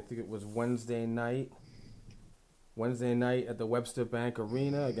I think it was Wednesday night at the Webster Bank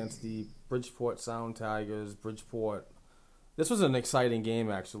Arena against the Bridgeport Sound Tigers. This was an exciting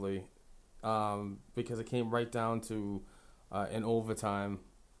game, actually, because it came right down to an overtime,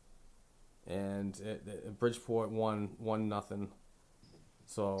 and Bridgeport won 1-0.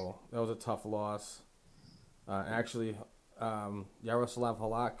 So that was a tough loss. Actually, Yaroslav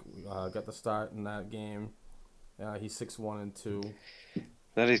Halak got the start in that game. He's 6-1-2.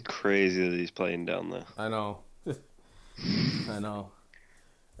 That is crazy that he's playing down there. I know. I know.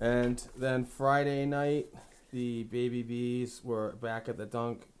 And then Friday night, the Baby Bees were back at the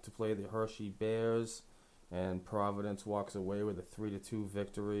Dunk to play the Hershey Bears, and Providence walks away with a 3-2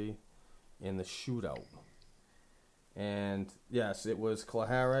 victory in the shootout. And yes, it was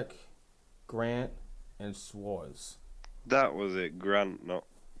Klaharic, Grant, and Swartz. That was it, Grant, not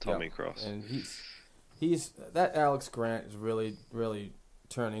Tommy Cross. And he's that Alex Grant is really, really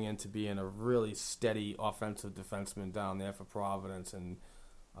turning into being a really steady offensive defenseman down there for Providence, and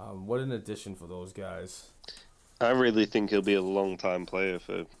what an addition for those guys. I really think he'll be a long-time player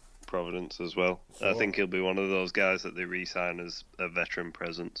for Providence as well. Sure. I think he'll be one of those guys that they re-sign as a veteran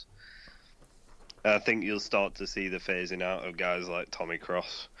presence. I think you'll start to see the phasing out of guys like Tommy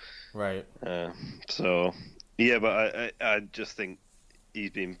Cross. Right. So, yeah, but I just think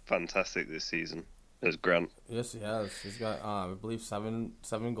he's been fantastic this season as Grant. Yes, he has. He's got, I believe, seven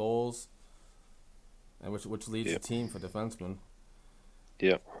goals, and which leads the team for defensemen.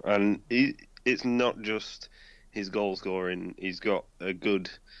 Yeah, and it's not just his goal scoring. He's got a good,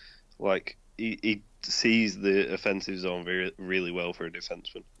 he sees the offensive zone really well for a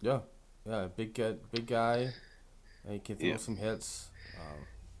defenseman. Yeah, big guy. And he can throw some hits.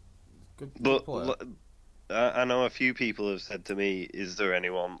 Good player. I know a few people have said to me, "Is there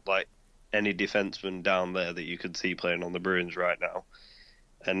anyone any defenseman down there that you could see playing on the Bruins right now?"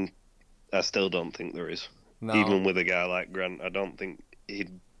 And I still don't think there is. No. Even with a guy like Grant, I don't think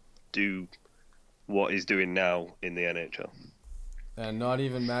he'd do what he's doing now in the NHL. And not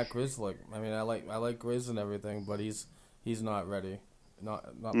even Matt Grzelcyk. I mean, I like Grizz and everything, but he's not ready. Not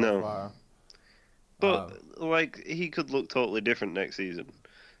that far. But he could look totally different next season.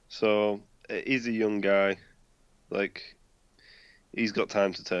 So he's a young guy. He's got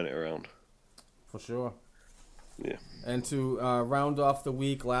time to turn it around. For sure. Yeah. And to round off the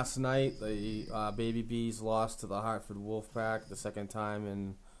week, last night, the Baby Bees lost to the Hartford Wolfpack the second time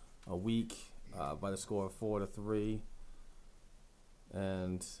in a week by the score of 4-3.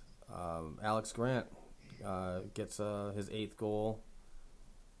 And Alex Grant gets his 8th goal.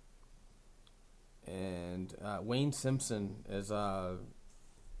 And Wayne Simpson is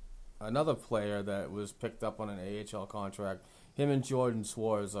another player that was picked up on an AHL contract. Him and Jordan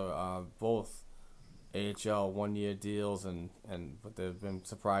Swartz are both AHL 1-year deals, but they've been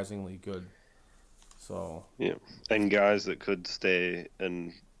surprisingly good. So yeah, and guys that could stay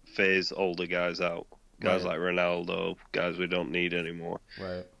and phase older guys out, guys like Ronaldo, guys we don't need anymore.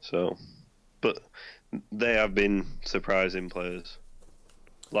 Right. So, but they have been surprising players,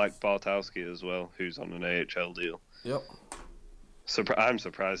 like Bartowski as well, who's on an AHL deal. Yep. I'm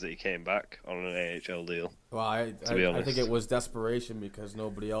surprised that he came back on an AHL deal. Well, I think it was desperation because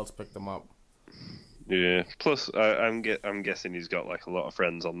nobody else picked him up. Yeah. Plus, I'm guessing he's got a lot of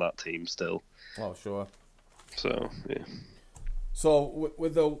friends on that team still. Oh, sure. So yeah. So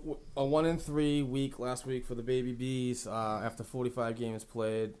with a 1-3 week last week for the Baby Bees, after 45 games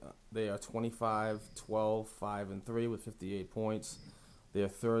played, they are 25, 12, 5-3 with 58 points. They are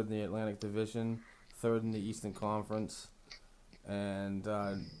third in the Atlantic Division, third in the Eastern Conference. And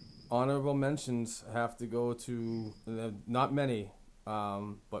honorable mentions have to go to not many,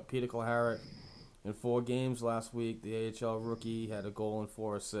 but Peter Cleharic. In 4 games last week, the AHL rookie had a goal and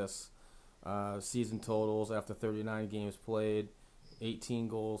 4 assists. Season totals after 39 games played, 18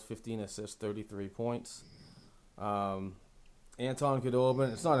 goals, 15 assists, 33 points. Anton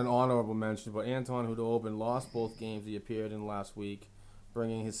Khudobin, it's not an honorable mention, but Anton Khudobin lost both games he appeared in last week,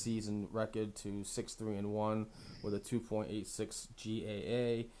 bringing his season record to 6-3-1 with a 2.86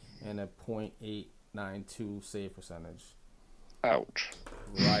 GAA and a .892 save percentage. Ouch.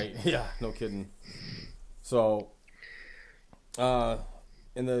 Right. Yeah, no kidding. So, do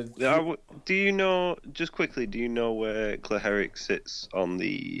you know, just quickly, do you know where Cleharic sits on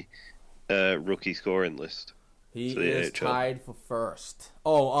the rookie scoring list? He is AHL? Tied for first.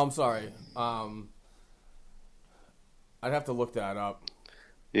 Oh, I'm sorry. I'd have to look that up.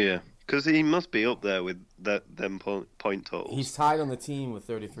 Yeah, because he must be up there with them point totals. He's tied on the team with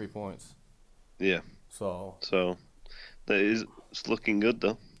 33 points. Yeah. So it's looking good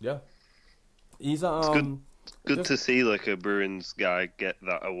though. Yeah. He's it's good to see like a Bruins guy get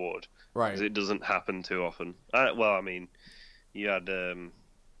that award. Right. Because it doesn't happen too often. You had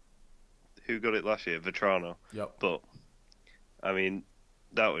who got it last year? Vetrano. Yep. But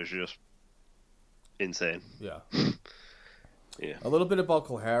that was just insane. Yeah. Yeah. A little bit about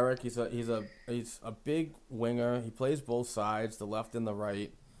Cleharic. He's a big winger. He plays both sides, the left and the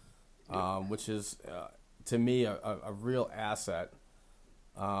right, which is to me a real asset.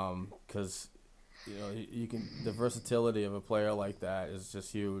 Because you can, the versatility of a player like that is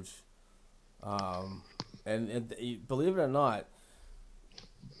just huge. And believe it or not,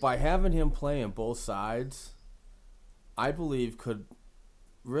 by having him play on both sides, I believe could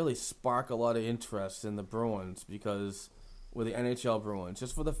really spark a lot of interest in the Bruins, because with the NHL Bruins,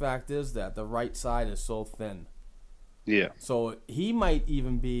 just for the fact is that the right side is so thin. Yeah. So he might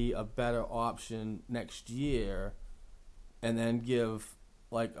even be a better option next year, and then give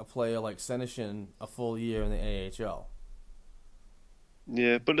like a player like Senyshyn a full year in the AHL.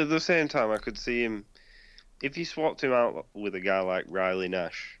 Yeah, but at the same time, I could see him, if you swapped him out with a guy like Riley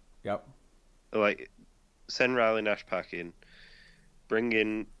Nash. Yep. Like, send Riley Nash back in, bring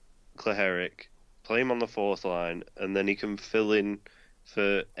in Cleharic, play him on the 4th line, and then he can fill in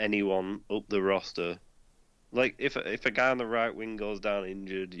for anyone up the roster. Like, if a guy on the right wing goes down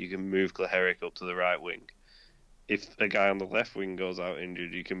injured, you can move Cleharic up to the right wing. If a guy on the left wing goes out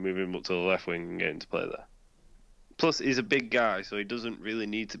injured, you can move him up to the left wing and get him to play there. Plus, he's a big guy, so he doesn't really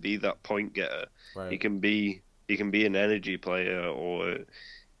need to be that point getter. Right. He can be an energy player, or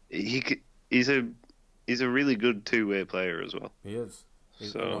he's a really good two-way player as well. He is.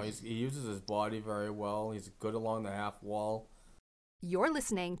 He uses his body very well. He's good along the half wall. You're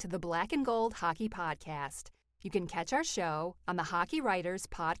listening to the Black and Gold Hockey Podcast. You can catch our show on the Hockey Writers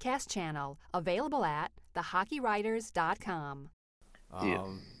Podcast channel, available at thehockeywriters.com.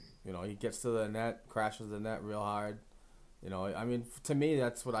 He gets to the net, crashes the net real hard. To me,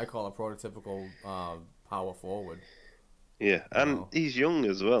 that's what I call a prototypical power forward. Yeah, and he's young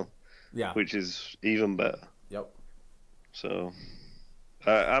as well. Yeah. Which is even better. Yep. So,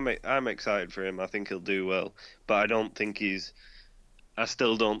 I'm excited for him. I think he'll do well, but I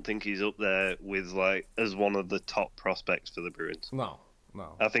still don't think he's up there with as one of the top prospects for the Bruins. No.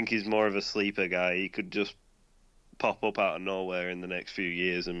 I think he's more of a sleeper guy. He could just pop up out of nowhere in the next few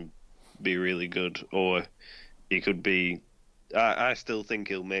years and be really good, or he could be. I still think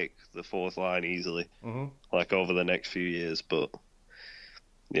he'll make the 4th line easily, over the next few years. But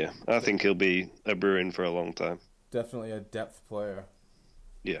yeah, I think he'll be a Bruin for a long time. Definitely a depth player.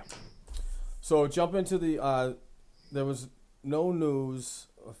 Yeah. So jump into the. There was no news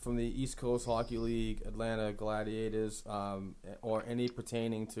from the East Coast Hockey League, Atlanta Gladiators, or any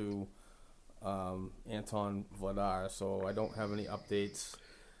pertaining to Anton Vladar, so I don't have any updates.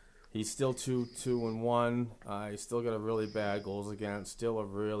 He's still 2-1. He's still got a really bad goals against, still a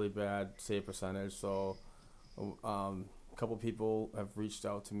really bad save percentage. So a couple people have reached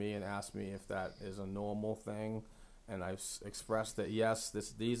out to me and asked me if that is a normal thing, and I've expressed that yes,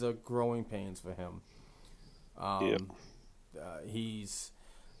 these are growing pains for him. He's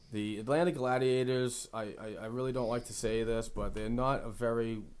the Atlanta Gladiators. I really don't like to say this, but they're not a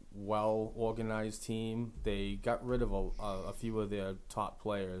very well organized team. They got rid of a few of their top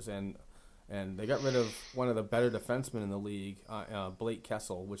players, and they got rid of one of the better defensemen in the league, Blake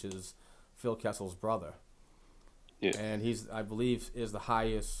Kessel, which is Phil Kessel's brother. Yeah. And I believe is the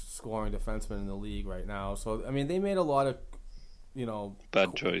highest scoring defenseman in the league right now. So they made a lot of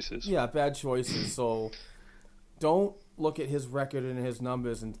bad choices. Yeah, bad choices. So don't look at his record and his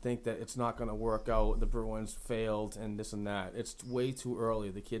numbers and think that it's not going to work out. The Bruins failed and this and that. It's way too early.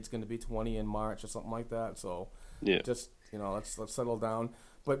 The kid's going to be 20 in March or something like that. So just let's settle down.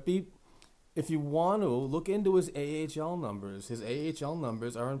 But if you want to look into his AHL numbers, his AHL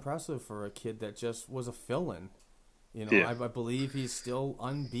numbers are impressive for a kid that just was a fill-in. I believe he's still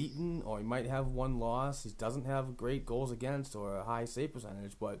unbeaten, or he might have one loss. He doesn't have great goals against or a high save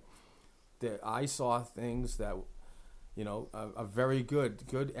percentage, but I saw things that, are very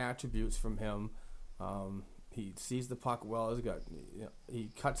good attributes from him. He sees the puck well. He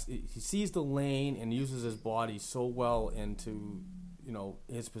sees the lane and uses his body so well into,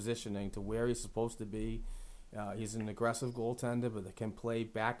 his positioning to where he's supposed to be. He's an aggressive goaltender, but they can play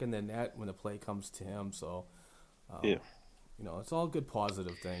back in the net when the play comes to him. So, it's all good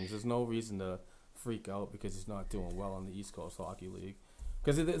positive things. There's no reason to freak out because he's not doing well in the East Coast Hockey League.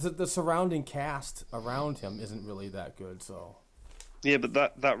 Because the surrounding cast around him isn't really that good. So, yeah, but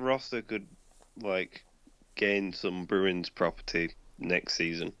that roster could gain some Bruins property next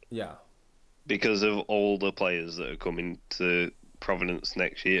season. Yeah, because of all the players that are coming to Providence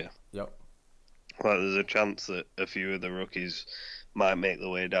next year. Yep. There's a chance that a few of the rookies might make their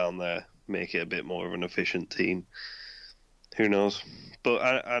way down there, make it a bit more of an efficient team. Who knows? But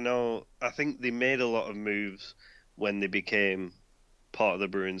I think they made a lot of moves when they became part of the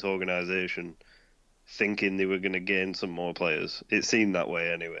Bruins organization, thinking they were going to gain some more players. It seemed that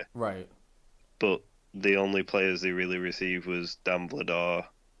way anyway. Right. But the only players they really received was Dan Vladar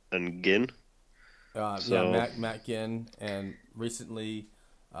and Ginn. Matt Ginn, and recently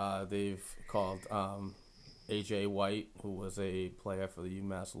they've called AJ White, who was a player for the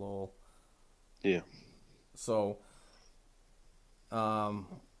UMass Lowell. Yeah. So, what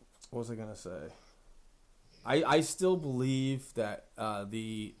was I gonna say? I still believe that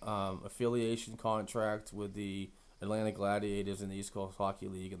the affiliation contract with the Atlanta Gladiators and the East Coast Hockey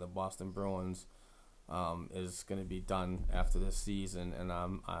League and the Boston Bruins is going to be done after this season, and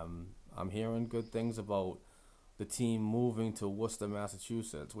I'm hearing good things about the team moving to Worcester,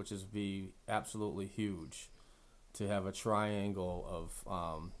 Massachusetts, which is be absolutely huge to have a triangle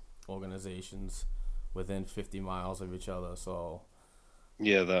of organizations within 50 miles of each other. So.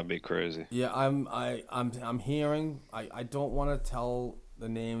 Yeah, that'd be crazy. Yeah, I'm hearing. I don't want to tell the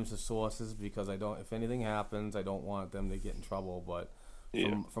names of sources because I don't. If anything happens, I don't want them to get in trouble. But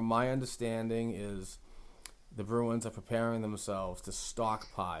from my understanding, is the Bruins are preparing themselves to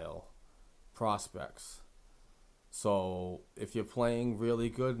stockpile prospects. So if you're playing really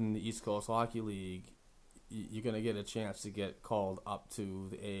good in the East Coast Hockey League, you're gonna get a chance to get called up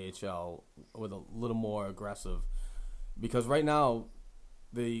to the AHL with a little more aggressive. Because right now,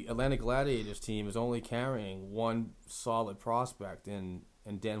 the Atlanta Gladiators team is only carrying one solid prospect in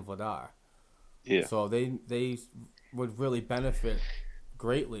Dan Vladar. Yeah. So they would really benefit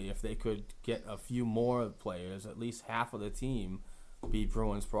greatly if they could get a few more players, at least half of the team, be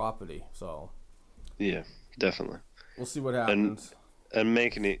Bruins property. So. Yeah, definitely. We'll see what happens. And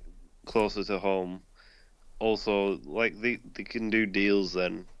making it closer to home. Also, they can do deals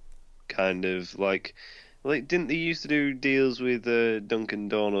then, kind of didn't they used to do deals with Dunkin'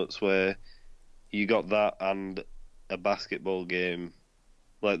 Donuts where you got that and a basketball game,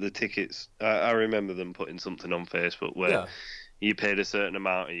 the tickets? I remember them putting something on Facebook where you paid a certain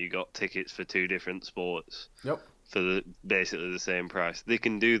amount and you got tickets for two different sports. Yep. For basically the same price. They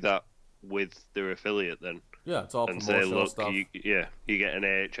can do that with their affiliate then. Yeah, it's all and promotional say, look, stuff. you get an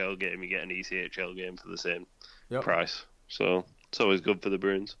AHL game, you get an ECHL game for the same price. So it's always good for the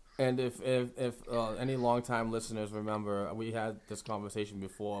Bruins. And if any longtime listeners remember, we had this conversation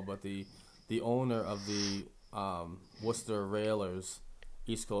before, but the owner of the Worcester Railers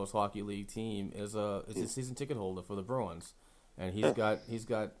East Coast Hockey League team is a season ticket holder for the Bruins, and he's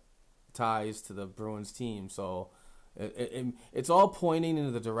got ties to the Bruins team. So it's all pointing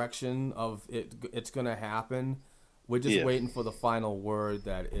in the direction of it's going to happen. We're just waiting for the final word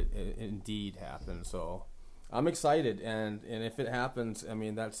that it indeed happened. So. I'm excited, and if it happens, I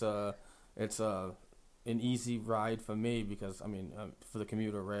mean it's an easy ride for me because for the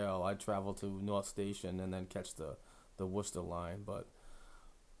commuter rail, I travel to North Station and then catch the Worcester line. But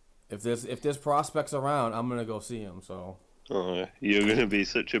if there's prospects around, I'm gonna go see them. So. Oh yeah, you're gonna be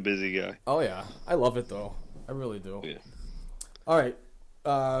such a busy guy. Oh yeah, I love it though. I really do. Yeah. All right.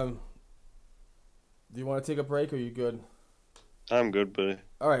 Do you want to take a break, or are you good? I'm good, buddy.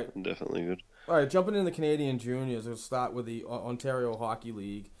 All right. I'm definitely good. All right, jumping into the Canadian Juniors, we'll start with the Ontario Hockey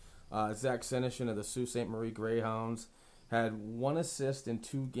League. Zach Senyshyn of the Sault Ste. Marie Greyhounds had 1 assist in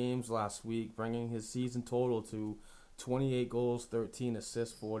 2 games last week, bringing his season total to 28 goals, 13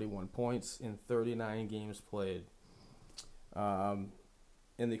 assists, 41 points in 39 games played.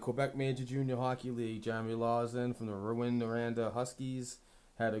 In the Quebec Major Junior Hockey League, Jeremy Lawson from the Rouyn-Noranda Huskies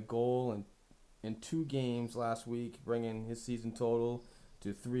had a goal in 2 games last week, bringing his season total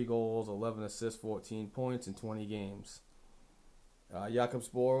to 3 goals, 11 assists, 14 points in 20 games. Jakob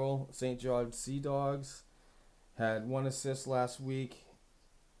Sporl, St. George Sea Dogs, had 1 assist last week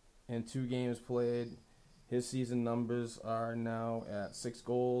in 2 games played. His season numbers are now at 6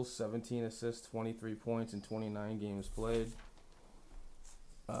 goals, 17 assists, 23 points in 29 games played.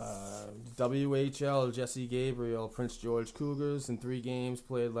 WHL, Jesse Gabriel, Prince George Cougars, in 3 games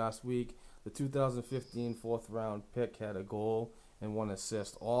played last week. The 2015 4th-round pick had a goal and 1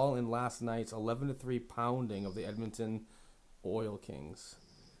 assist, all in last night's 11-3 pounding of the Edmonton Oil Kings.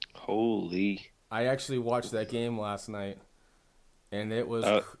 Holy! I actually watched that game last night, and it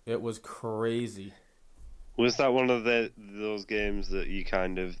was crazy. Was that one of those games that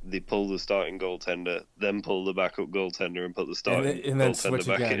they pull the starting goaltender, then pull the backup goaltender and put the starting and then goaltender switch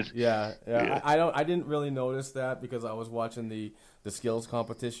back again? in? Yeah. I didn't really notice that because I was watching the skills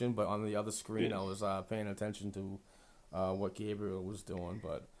competition, but on the other screen I was paying attention to what Gabriel was doing.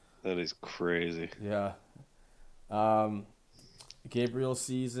 But that is crazy. Yeah. Gabriel's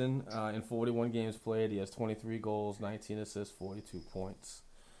season in 41 games played, he has 23 goals, 19 assists, 42 points.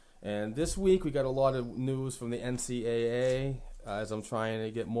 And this week we got a lot of news from the NCAA as I'm trying to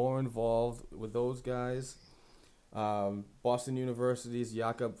get more involved with those guys. Boston University's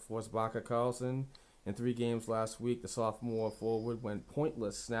Jakob Forsbacka-Karlsson, in 3 games last week, the sophomore forward went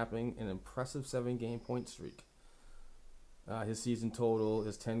pointless, snapping an impressive 7-game point streak. His season total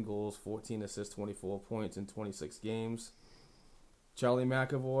is 10 goals, 14 assists, 24 points in 26 games. Charlie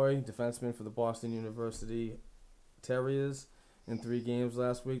McAvoy, defenseman for the Boston University Terriers, in 3 games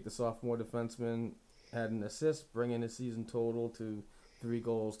last week, the sophomore defenseman had an assist, bringing his season total to 3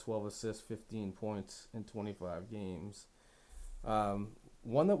 goals, 12 assists, 15 points in 25 games.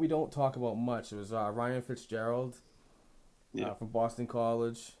 One that we don't talk about much was Ryan Fitzgerald from Boston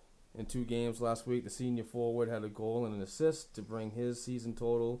College. In 2 games last week, the senior forward had a goal and an assist to bring his season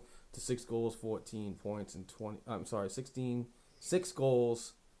total to 6 goals, 14 points in 6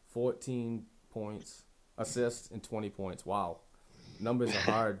 goals, 14 points, assists, and 20 points. Wow. Numbers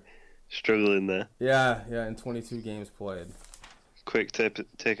are hard. Struggling there. Yeah, in 22 games played. Quick,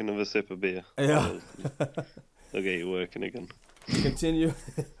 take another sip of beer. Yeah. I'll get you working again. Continue.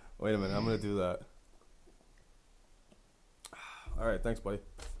 Wait a minute, I'm going to do that. All right, thanks, buddy.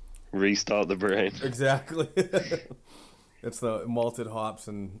 Restart the brain. Exactly. It's the malted hops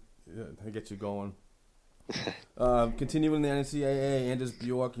and they get you going. Continuing the NCAA, Anders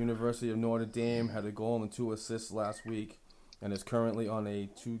Bjork, University of Notre Dame, had a goal and 2 assists last week and is currently on a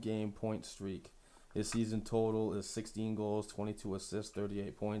 2-game point streak. His season total is 16 goals, 22 assists,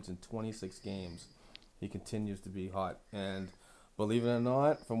 38 points in 26 games. He continues to be hot. And believe it or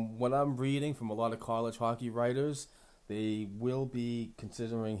not, from what I'm reading from a lot of college hockey writers, they will be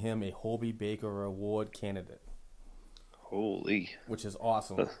considering him a Hobey Baker Award candidate. Holy. Which is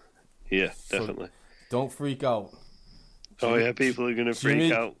awesome. Yeah, definitely. So don't freak out. People are gonna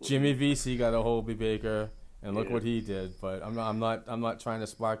freak out. Jimmy Vesey got a Hobey Baker, and look what he did. But I'm not trying to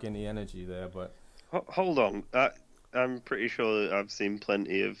spark any energy there. But hold on, I'm pretty sure I've seen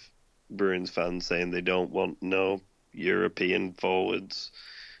plenty of Bruins fans saying they don't want no European forwards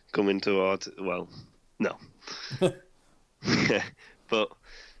coming to our. Well, no. But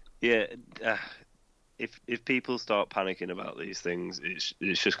yeah, if people start panicking about these things,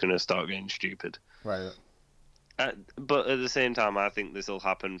 it's just going to start getting stupid. Right. But at the same time, I think this will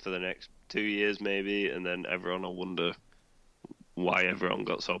happen for the next 2 years maybe, and then everyone will wonder why everyone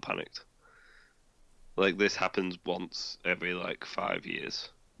got so panicked. Like, this happens once every, 5 years.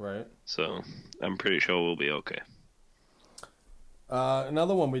 Right. So, I'm pretty sure we'll be okay.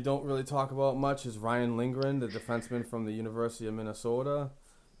 Another one we don't really talk about much is Ryan Lindgren, the defenseman from the University of Minnesota.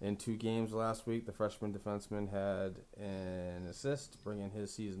 In 2 games last week, the freshman defenseman had an assist, bringing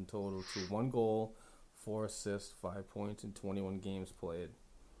his season total to 1 goal, 4 assists, 5 points in 21 games played.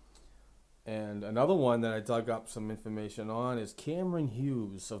 And another one that I dug up some information on is Cameron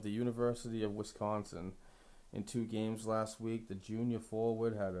Hughes of the University of Wisconsin. In 2 games last week, the junior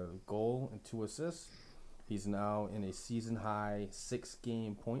forward had a goal and 2 assists. He's now in a season-high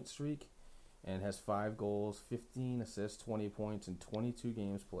 6-game point streak and has 5 goals, 15 assists, 20 points in 22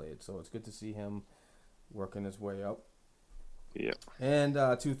 games played. So it's good to see him working his way up. Yeah. And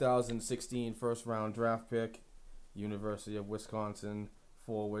 2016 first-round draft pick, University of Wisconsin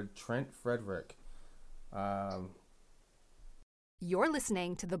forward Trent Frederick. You're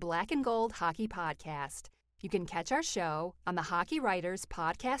listening to the Black and Gold Hockey Podcast. You can catch our show on the Hockey Writers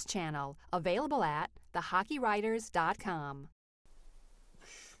podcast channel, available at thehockeywriters.com.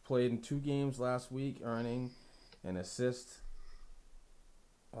 Played in 2 games last week, earning an assist.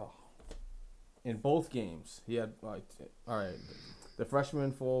 In both games, he had, all right, the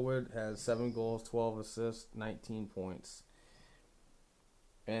freshman forward has 7 goals, 12 assists, 19 points.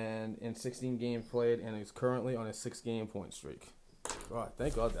 And in 16 games played, and he's currently on a 6-game point streak. God,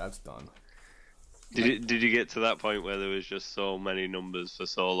 thank God that's done. Did you get to that point where there was just so many numbers for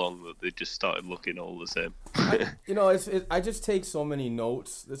so long that they just started looking all the same? I just take so many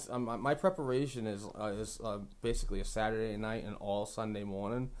notes. My preparation is basically a Saturday night and all Sunday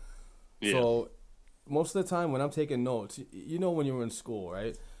morning. Yeah. So most of the time when I'm taking notes, when you were in school,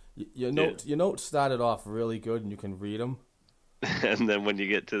 right? Your notes started off really good and you can read them. And then when you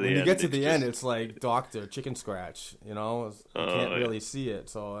get to the end, it's like Dr. Chicken Scratch. You can't really see it.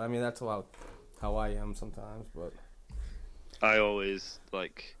 So I mean, that's how I am sometimes. But I always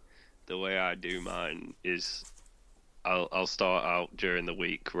the way I do mine is I'll start out during the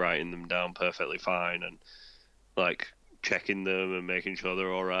week writing them down perfectly fine and checking them and making sure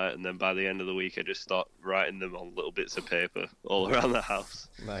they're all right, and then by the end of the week I just start writing them on little bits of paper all around the house.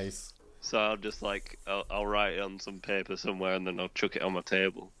 Nice. So I'll just I'll write it on some paper somewhere and then I'll chuck it on my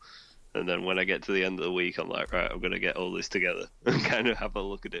table, and then when I get to the end of the week I'm like, right, I'm gonna get all this together and kind of have a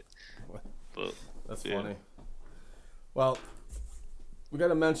look at it. But that's funny. Well, we got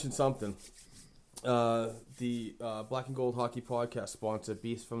to mention something. The Black and Gold Hockey Podcast sponsor,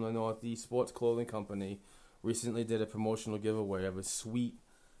 Beast from the Northeast Sports Clothing Company, recently did a promotional giveaway of a sweet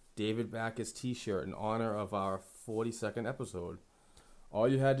David Backes t-shirt in honor of our 42nd episode. All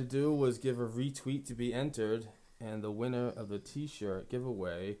you had to do was give a retweet to be entered, and the winner of the t-shirt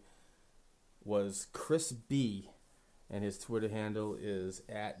giveaway was Chris B, and his Twitter handle is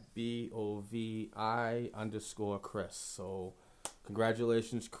 @BOVI_Chris. So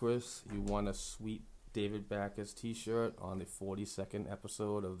congratulations, Chris. You won a sweet David Backes t-shirt on the 42nd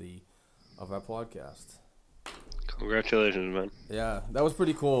episode of our podcast. Congratulations, man. Yeah, that was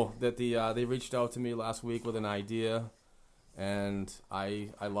pretty cool that they reached out to me last week with an idea, and I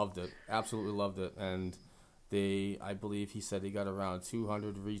loved it. Absolutely loved it. And I believe he said he got around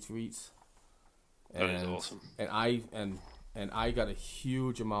 200 retweets. That is awesome. And I got a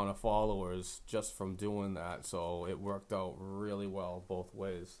huge amount of followers just from doing that, so it worked out really well both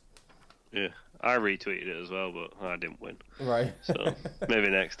ways. Yeah, I retweeted it as well, but I didn't win. Right. So maybe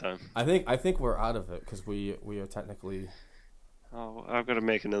next time. I think we're out of it because we are technically. Oh, I've got to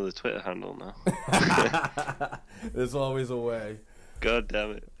make another Twitter handle now. There's always a way. God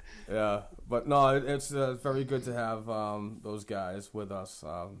damn it. Yeah, but no, it's very good to have those guys with us.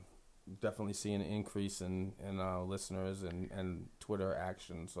 Definitely see an increase in listeners and Twitter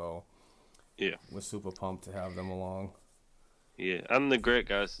action. So yeah, we're super pumped to have them along. Yeah, and they're great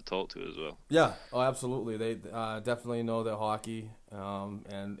guys to talk to as well. Yeah, oh, absolutely. They definitely know their hockey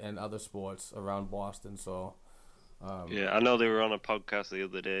and other sports around Boston. So yeah, I know they were on a podcast the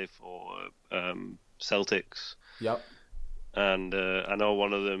other day for Celtics. Yep. And I know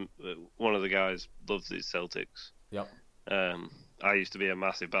one of the guys loves these Celtics. Yep. I used to be a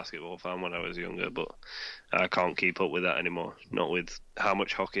massive basketball fan when I was younger, but I can't keep up with that anymore. Not with how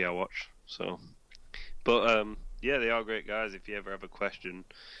much hockey I watch. So, but yeah, they are great guys. If you ever have a question,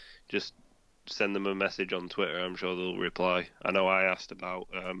 just send them a message on Twitter. I'm sure they'll reply. I know I asked about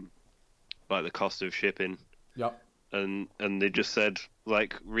the cost of shipping. Yep. And they just said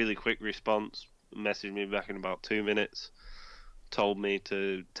really quick response. Messaged me back in about 2 minutes. Told me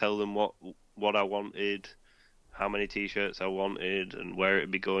to tell them what I wanted, how many t-shirts I wanted, and where it'd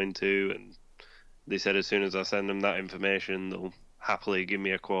be going to. And they said as soon as I send them that information, they'll happily give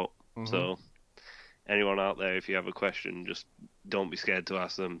me a quote. Mm-hmm. So anyone out there, if you have a question, just don't be scared to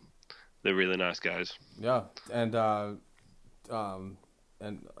ask them. They're really nice guys. Yeah, and as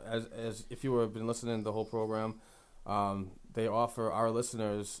if you have been listening to the whole program, they offer our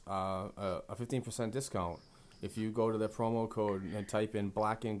listeners a 15% discount. If you go to their promo code and type in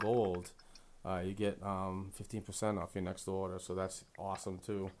Black and Gold, you get 15% off your next order. So that's awesome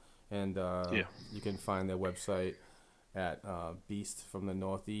too. And you can find their website at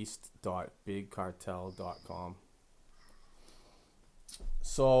beastfromthenortheast.bigcartel.com.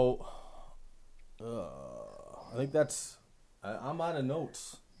 So I think that's. I'm out of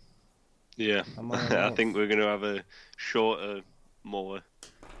notes. Yeah, I think we're going to have a shorter, more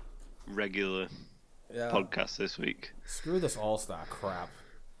regular podcast this week. Screw this All-Star crap.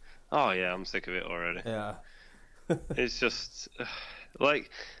 Oh yeah, I'm sick of it already. Yeah. It's just I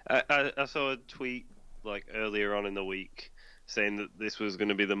saw a tweet earlier on in the week saying that this was going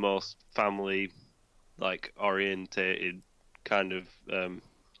to be the most family like orientated kind of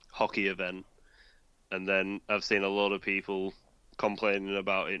hockey event, and then I've seen a lot of people complaining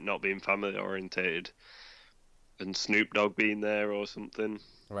about it not being family orientated, and Snoop Dogg being there or something.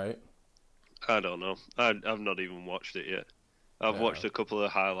 Right. I don't know. I've not even watched it yet. I've watched a couple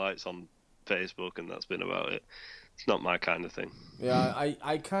of highlights on Facebook, and that's been about it. It's not my kind of thing. Yeah,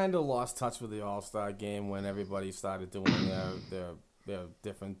 I kind of lost touch with the All-Star game when everybody started doing their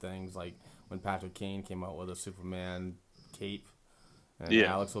different things, like when Patrick Kane came out with a Superman cape, and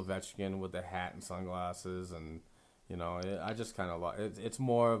Alex Ovechkin with the hat and sunglasses, and I just kind of lost. It's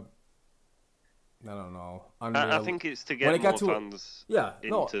more. I don't know. I think it's to get more fans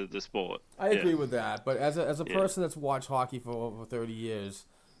into the sport. I agree with that, but as a person that's watched hockey for over 30 years,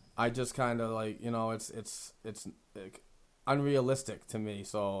 I just kind of like, it's unrealistic to me,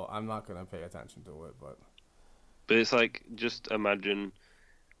 so I'm not going to pay attention to it. But it's like, just imagine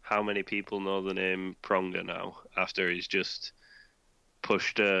how many people know the name Pronger now after he's just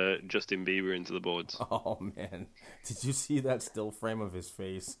pushed Justin Bieber into the boards. Oh, man. Did you see that still frame of his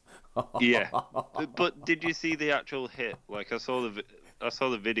face? Yeah. But did you see the actual hit? Like, I saw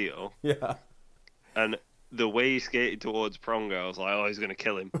the video. Yeah. And the way he skated towards Pronger, I was like, oh, he's going to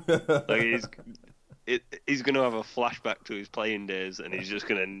kill him. Like, he's going to have a flashback to his playing days, and he's just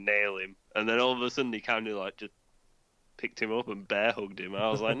going to nail him. And then all of a sudden, he kind of, like, just picked him up and bear hugged him. I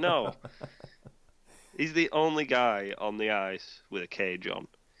was like, no. He's the only guy on the ice with a cage on.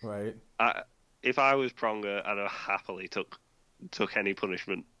 Right. If I was Pronger, I'd have happily took any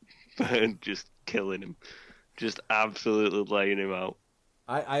punishment and just killing him, just absolutely laying him out.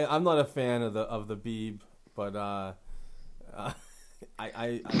 I'm not a fan of the Beeb, but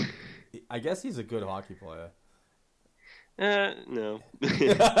I guess he's a good hockey player. No,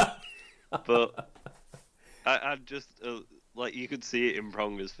 but I just. Like, you could see it in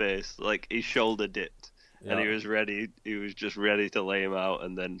Pronger's face. Like, his shoulder dipped, and he was ready. He was just ready to lay him out,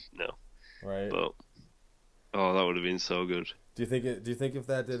 and then no. Right. But that would have been so good. Do you think if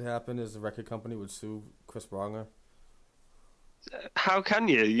that did happen, his record company would sue Chris Pronger? How can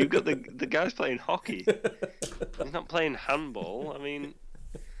you? You got the guy's playing hockey. He's not playing handball. I mean,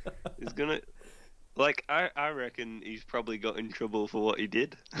 he's gonna. Like, I reckon he's probably got in trouble for what he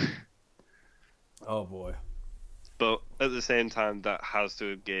did. Oh boy. But at the same time, that has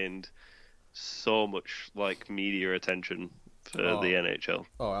to have gained so much like media attention for the NHL.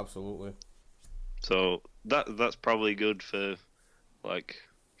 Oh, absolutely. So that's probably good for like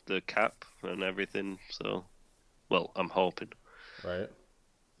the cap and everything. So, well, I'm hoping. Right.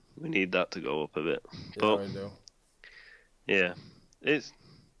 We need that to go up a bit. Yeah, but I do. Yeah, it's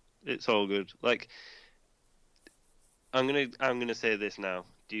all good. Like, I'm gonna say this now.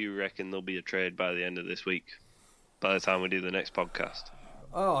 Do you reckon there'll be a trade by the end of this week? By the time we do the next podcast.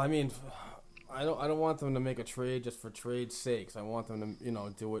 Oh, I mean, I don't want them to make a trade just for trade's sakes. I want them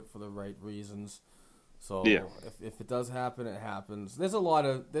to, do it for the right reasons. So if it does happen, it happens. There's a lot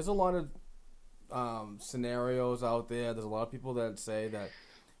of scenarios out there. There's a lot of people that say that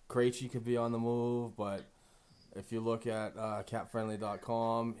Krejci could be on the move, but if you look at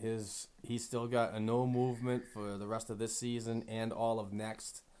CapFriendly.com, he's still got a no movement for the rest of this season and all of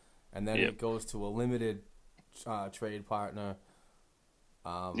next, and then it goes to a limited trade partner.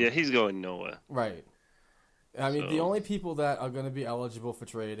 He's going nowhere. Right. I mean, the only people that are going to be eligible for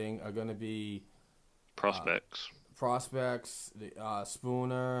trading are going to be prospects.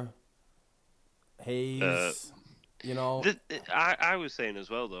 Spooner, Hayes. I was saying as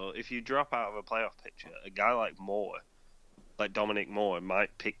well, though, if you drop out of a playoff picture, a guy like Dominic Moore,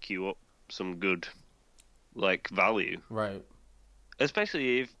 might pick you up some good, like, value. Right.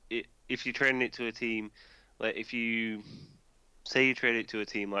 Especially if you're trading it to a team. Like, if you say you trade it to a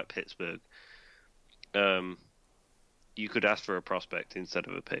team like Pittsburgh, you could ask for a prospect instead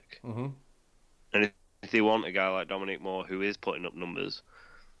of a pick. Mm-hmm. And if they want a guy like Dominic Moore who is putting up numbers,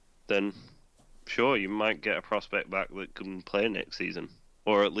 then sure, you might get a prospect back that can play next season,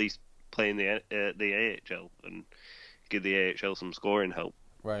 or at least play in the AHL and give the AHL some scoring help.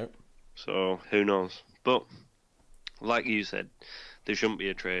 Right. So who knows? But like you said, there shouldn't be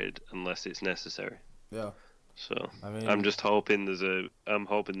a trade unless it's necessary. Yeah. So I mean, I'm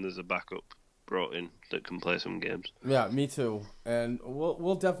hoping there's a backup brought in that can play some games. Yeah, me too. And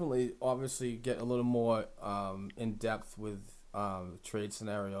we'll definitely obviously get a little more in depth with trade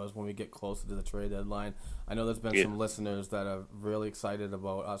scenarios when we get closer to the trade deadline. I know there's been some listeners that are really excited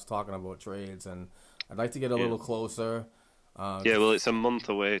about us talking about trades, and I'd like to get a little closer. Well, it's a month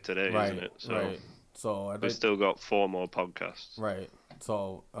away today, isn't it? So, right. So we've still got 4 more podcasts. Right.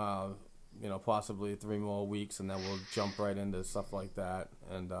 So, possibly 3 more weeks, and then we'll jump right into stuff like that.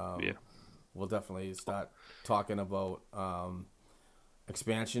 And we'll definitely start talking about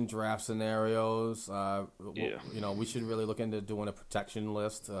expansion draft scenarios. We should really look into doing a protection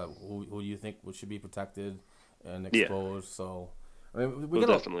list. Who do you think should be protected and exposed? Yeah. So, I mean, we'll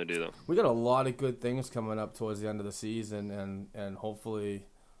definitely do that. We got a lot of good things coming up towards the end of the season, and hopefully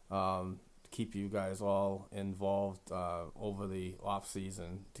keep you guys all involved over the off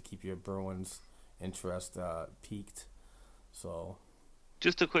season to keep your Bruins interest peaked. So,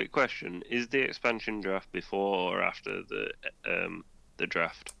 just a quick question: is the expansion draft before or after the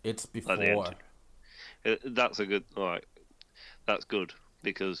draft? It's before. That's a good. That's good,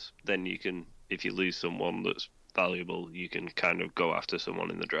 because then you can, if you lose someone that's valuable, you can kind of go after someone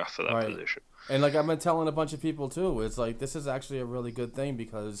in the draft for that position. And like I've been telling a bunch of people too, it's like this is actually a really good thing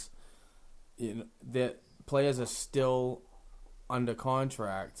because the players are still under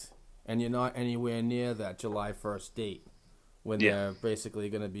contract, and you're not anywhere near that July 1st date when they're basically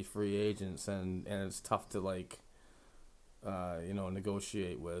going to be free agents, and it's tough to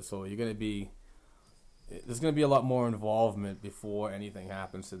negotiate with. So there's going to be a lot more involvement before anything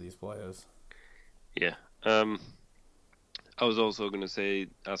happens to these players. Yeah. I was also going to say,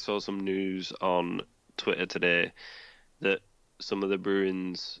 I saw some news on Twitter today that some of the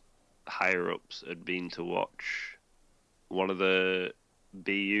Bruins higher-ups had been to watch one of the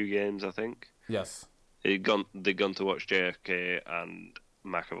BU games, I think. Yes. They'd gone to watch JFK and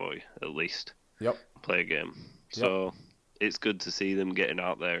McAvoy, at least, play a game. So it's good to see them getting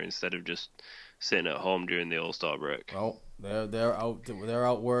out there instead of just sitting at home during the All-Star break. Well, they're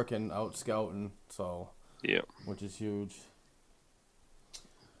out working, out scouting, so which is huge.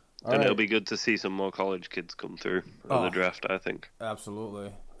 It'll be good to see some more college kids come through in the draft, I think.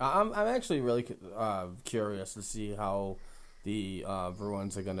 Absolutely. I'm actually really curious to see how the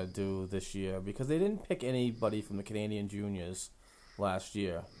Bruins are going to do this year, because they didn't pick anybody from the Canadian juniors last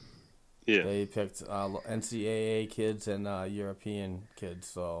year. Yeah. They picked NCAA kids and European kids,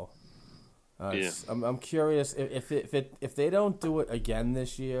 so I'm curious if they don't do it again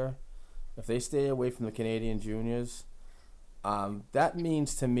this year, if they stay away from the Canadian juniors, that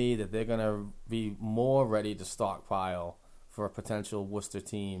means to me that they're going to be more ready to stockpile for a potential Worcester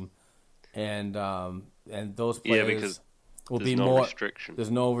team, and those players because will be no more restriction.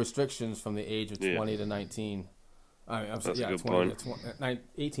 There's no restrictions from the age of 20 to 19. That's a good point.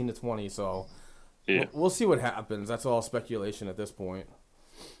 18 to 20. So we'll see what happens. That's all speculation at this point.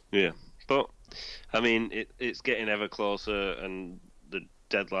 Yeah, but I mean, it's getting ever closer, and the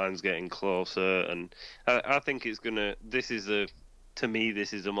deadline's getting closer, and I think it's gonna. To me,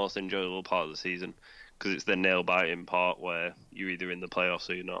 this is the most enjoyable part of the season, because it's the nail-biting part where you're either in the playoffs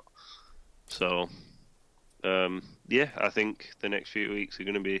or you're not. So, I think the next few weeks are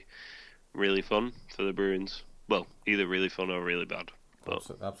going to be really fun for the Bruins. Well, either really fun or really bad. But,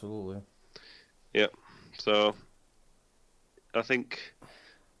 absolutely. Yeah. So, I think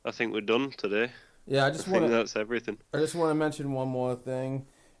we're done today. Yeah, I think that's everything. I just want to mention one more thing.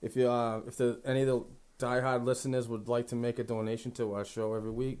 If any of the diehard listeners would like to make a donation to our show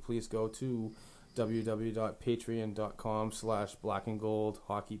every week, please go to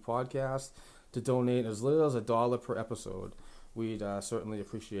www.patreon.com/blackandgoldhockeypodcast to donate as little as $1 per episode. We'd certainly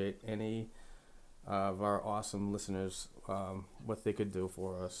appreciate any of our awesome listeners what they could do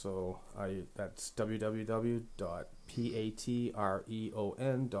for us. So that's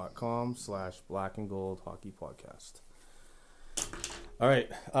www.patreon.com/blackandgoldhockeypodcast. All right,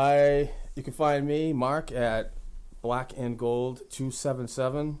 you can find me, Mark, at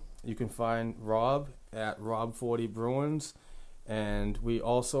blackandgold277. You can find Rob at Rob40Bruins, and we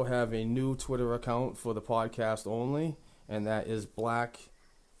also have a new Twitter account for the podcast only, and that is Black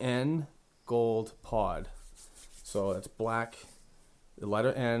N Gold Pod. So it's Black, the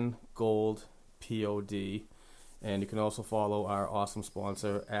letter N, Gold, POD, and you can also follow our awesome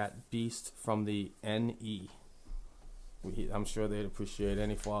sponsor at Beast from the NE. I'm sure they'd appreciate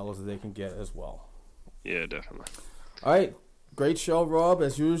any follows that they can get as well. Yeah, definitely. All right. Great show, Rob,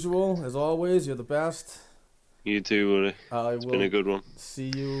 as usual. As always, you're the best. You too, buddy. It's been a good one.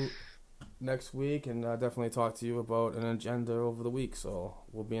 See you next week, and definitely talk to you about an agenda over the week, so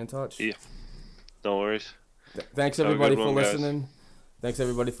we'll be in touch. Yeah. No worries. Thanks, everybody, for listening. Thanks,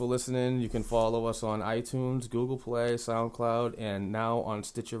 everybody, for listening. You can follow us on iTunes, Google Play, SoundCloud, and now on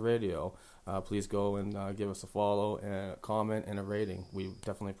Stitcher Radio. Please go and give us a follow, and a comment, and a rating. We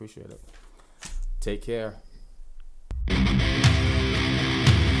definitely appreciate it. Take care.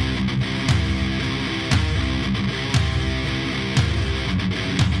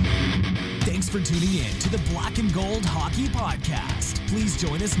 Thanks for tuning in to the Black and Gold Hockey Podcast. Please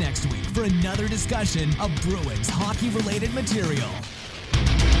join us next week for another discussion of Bruins hockey-related material.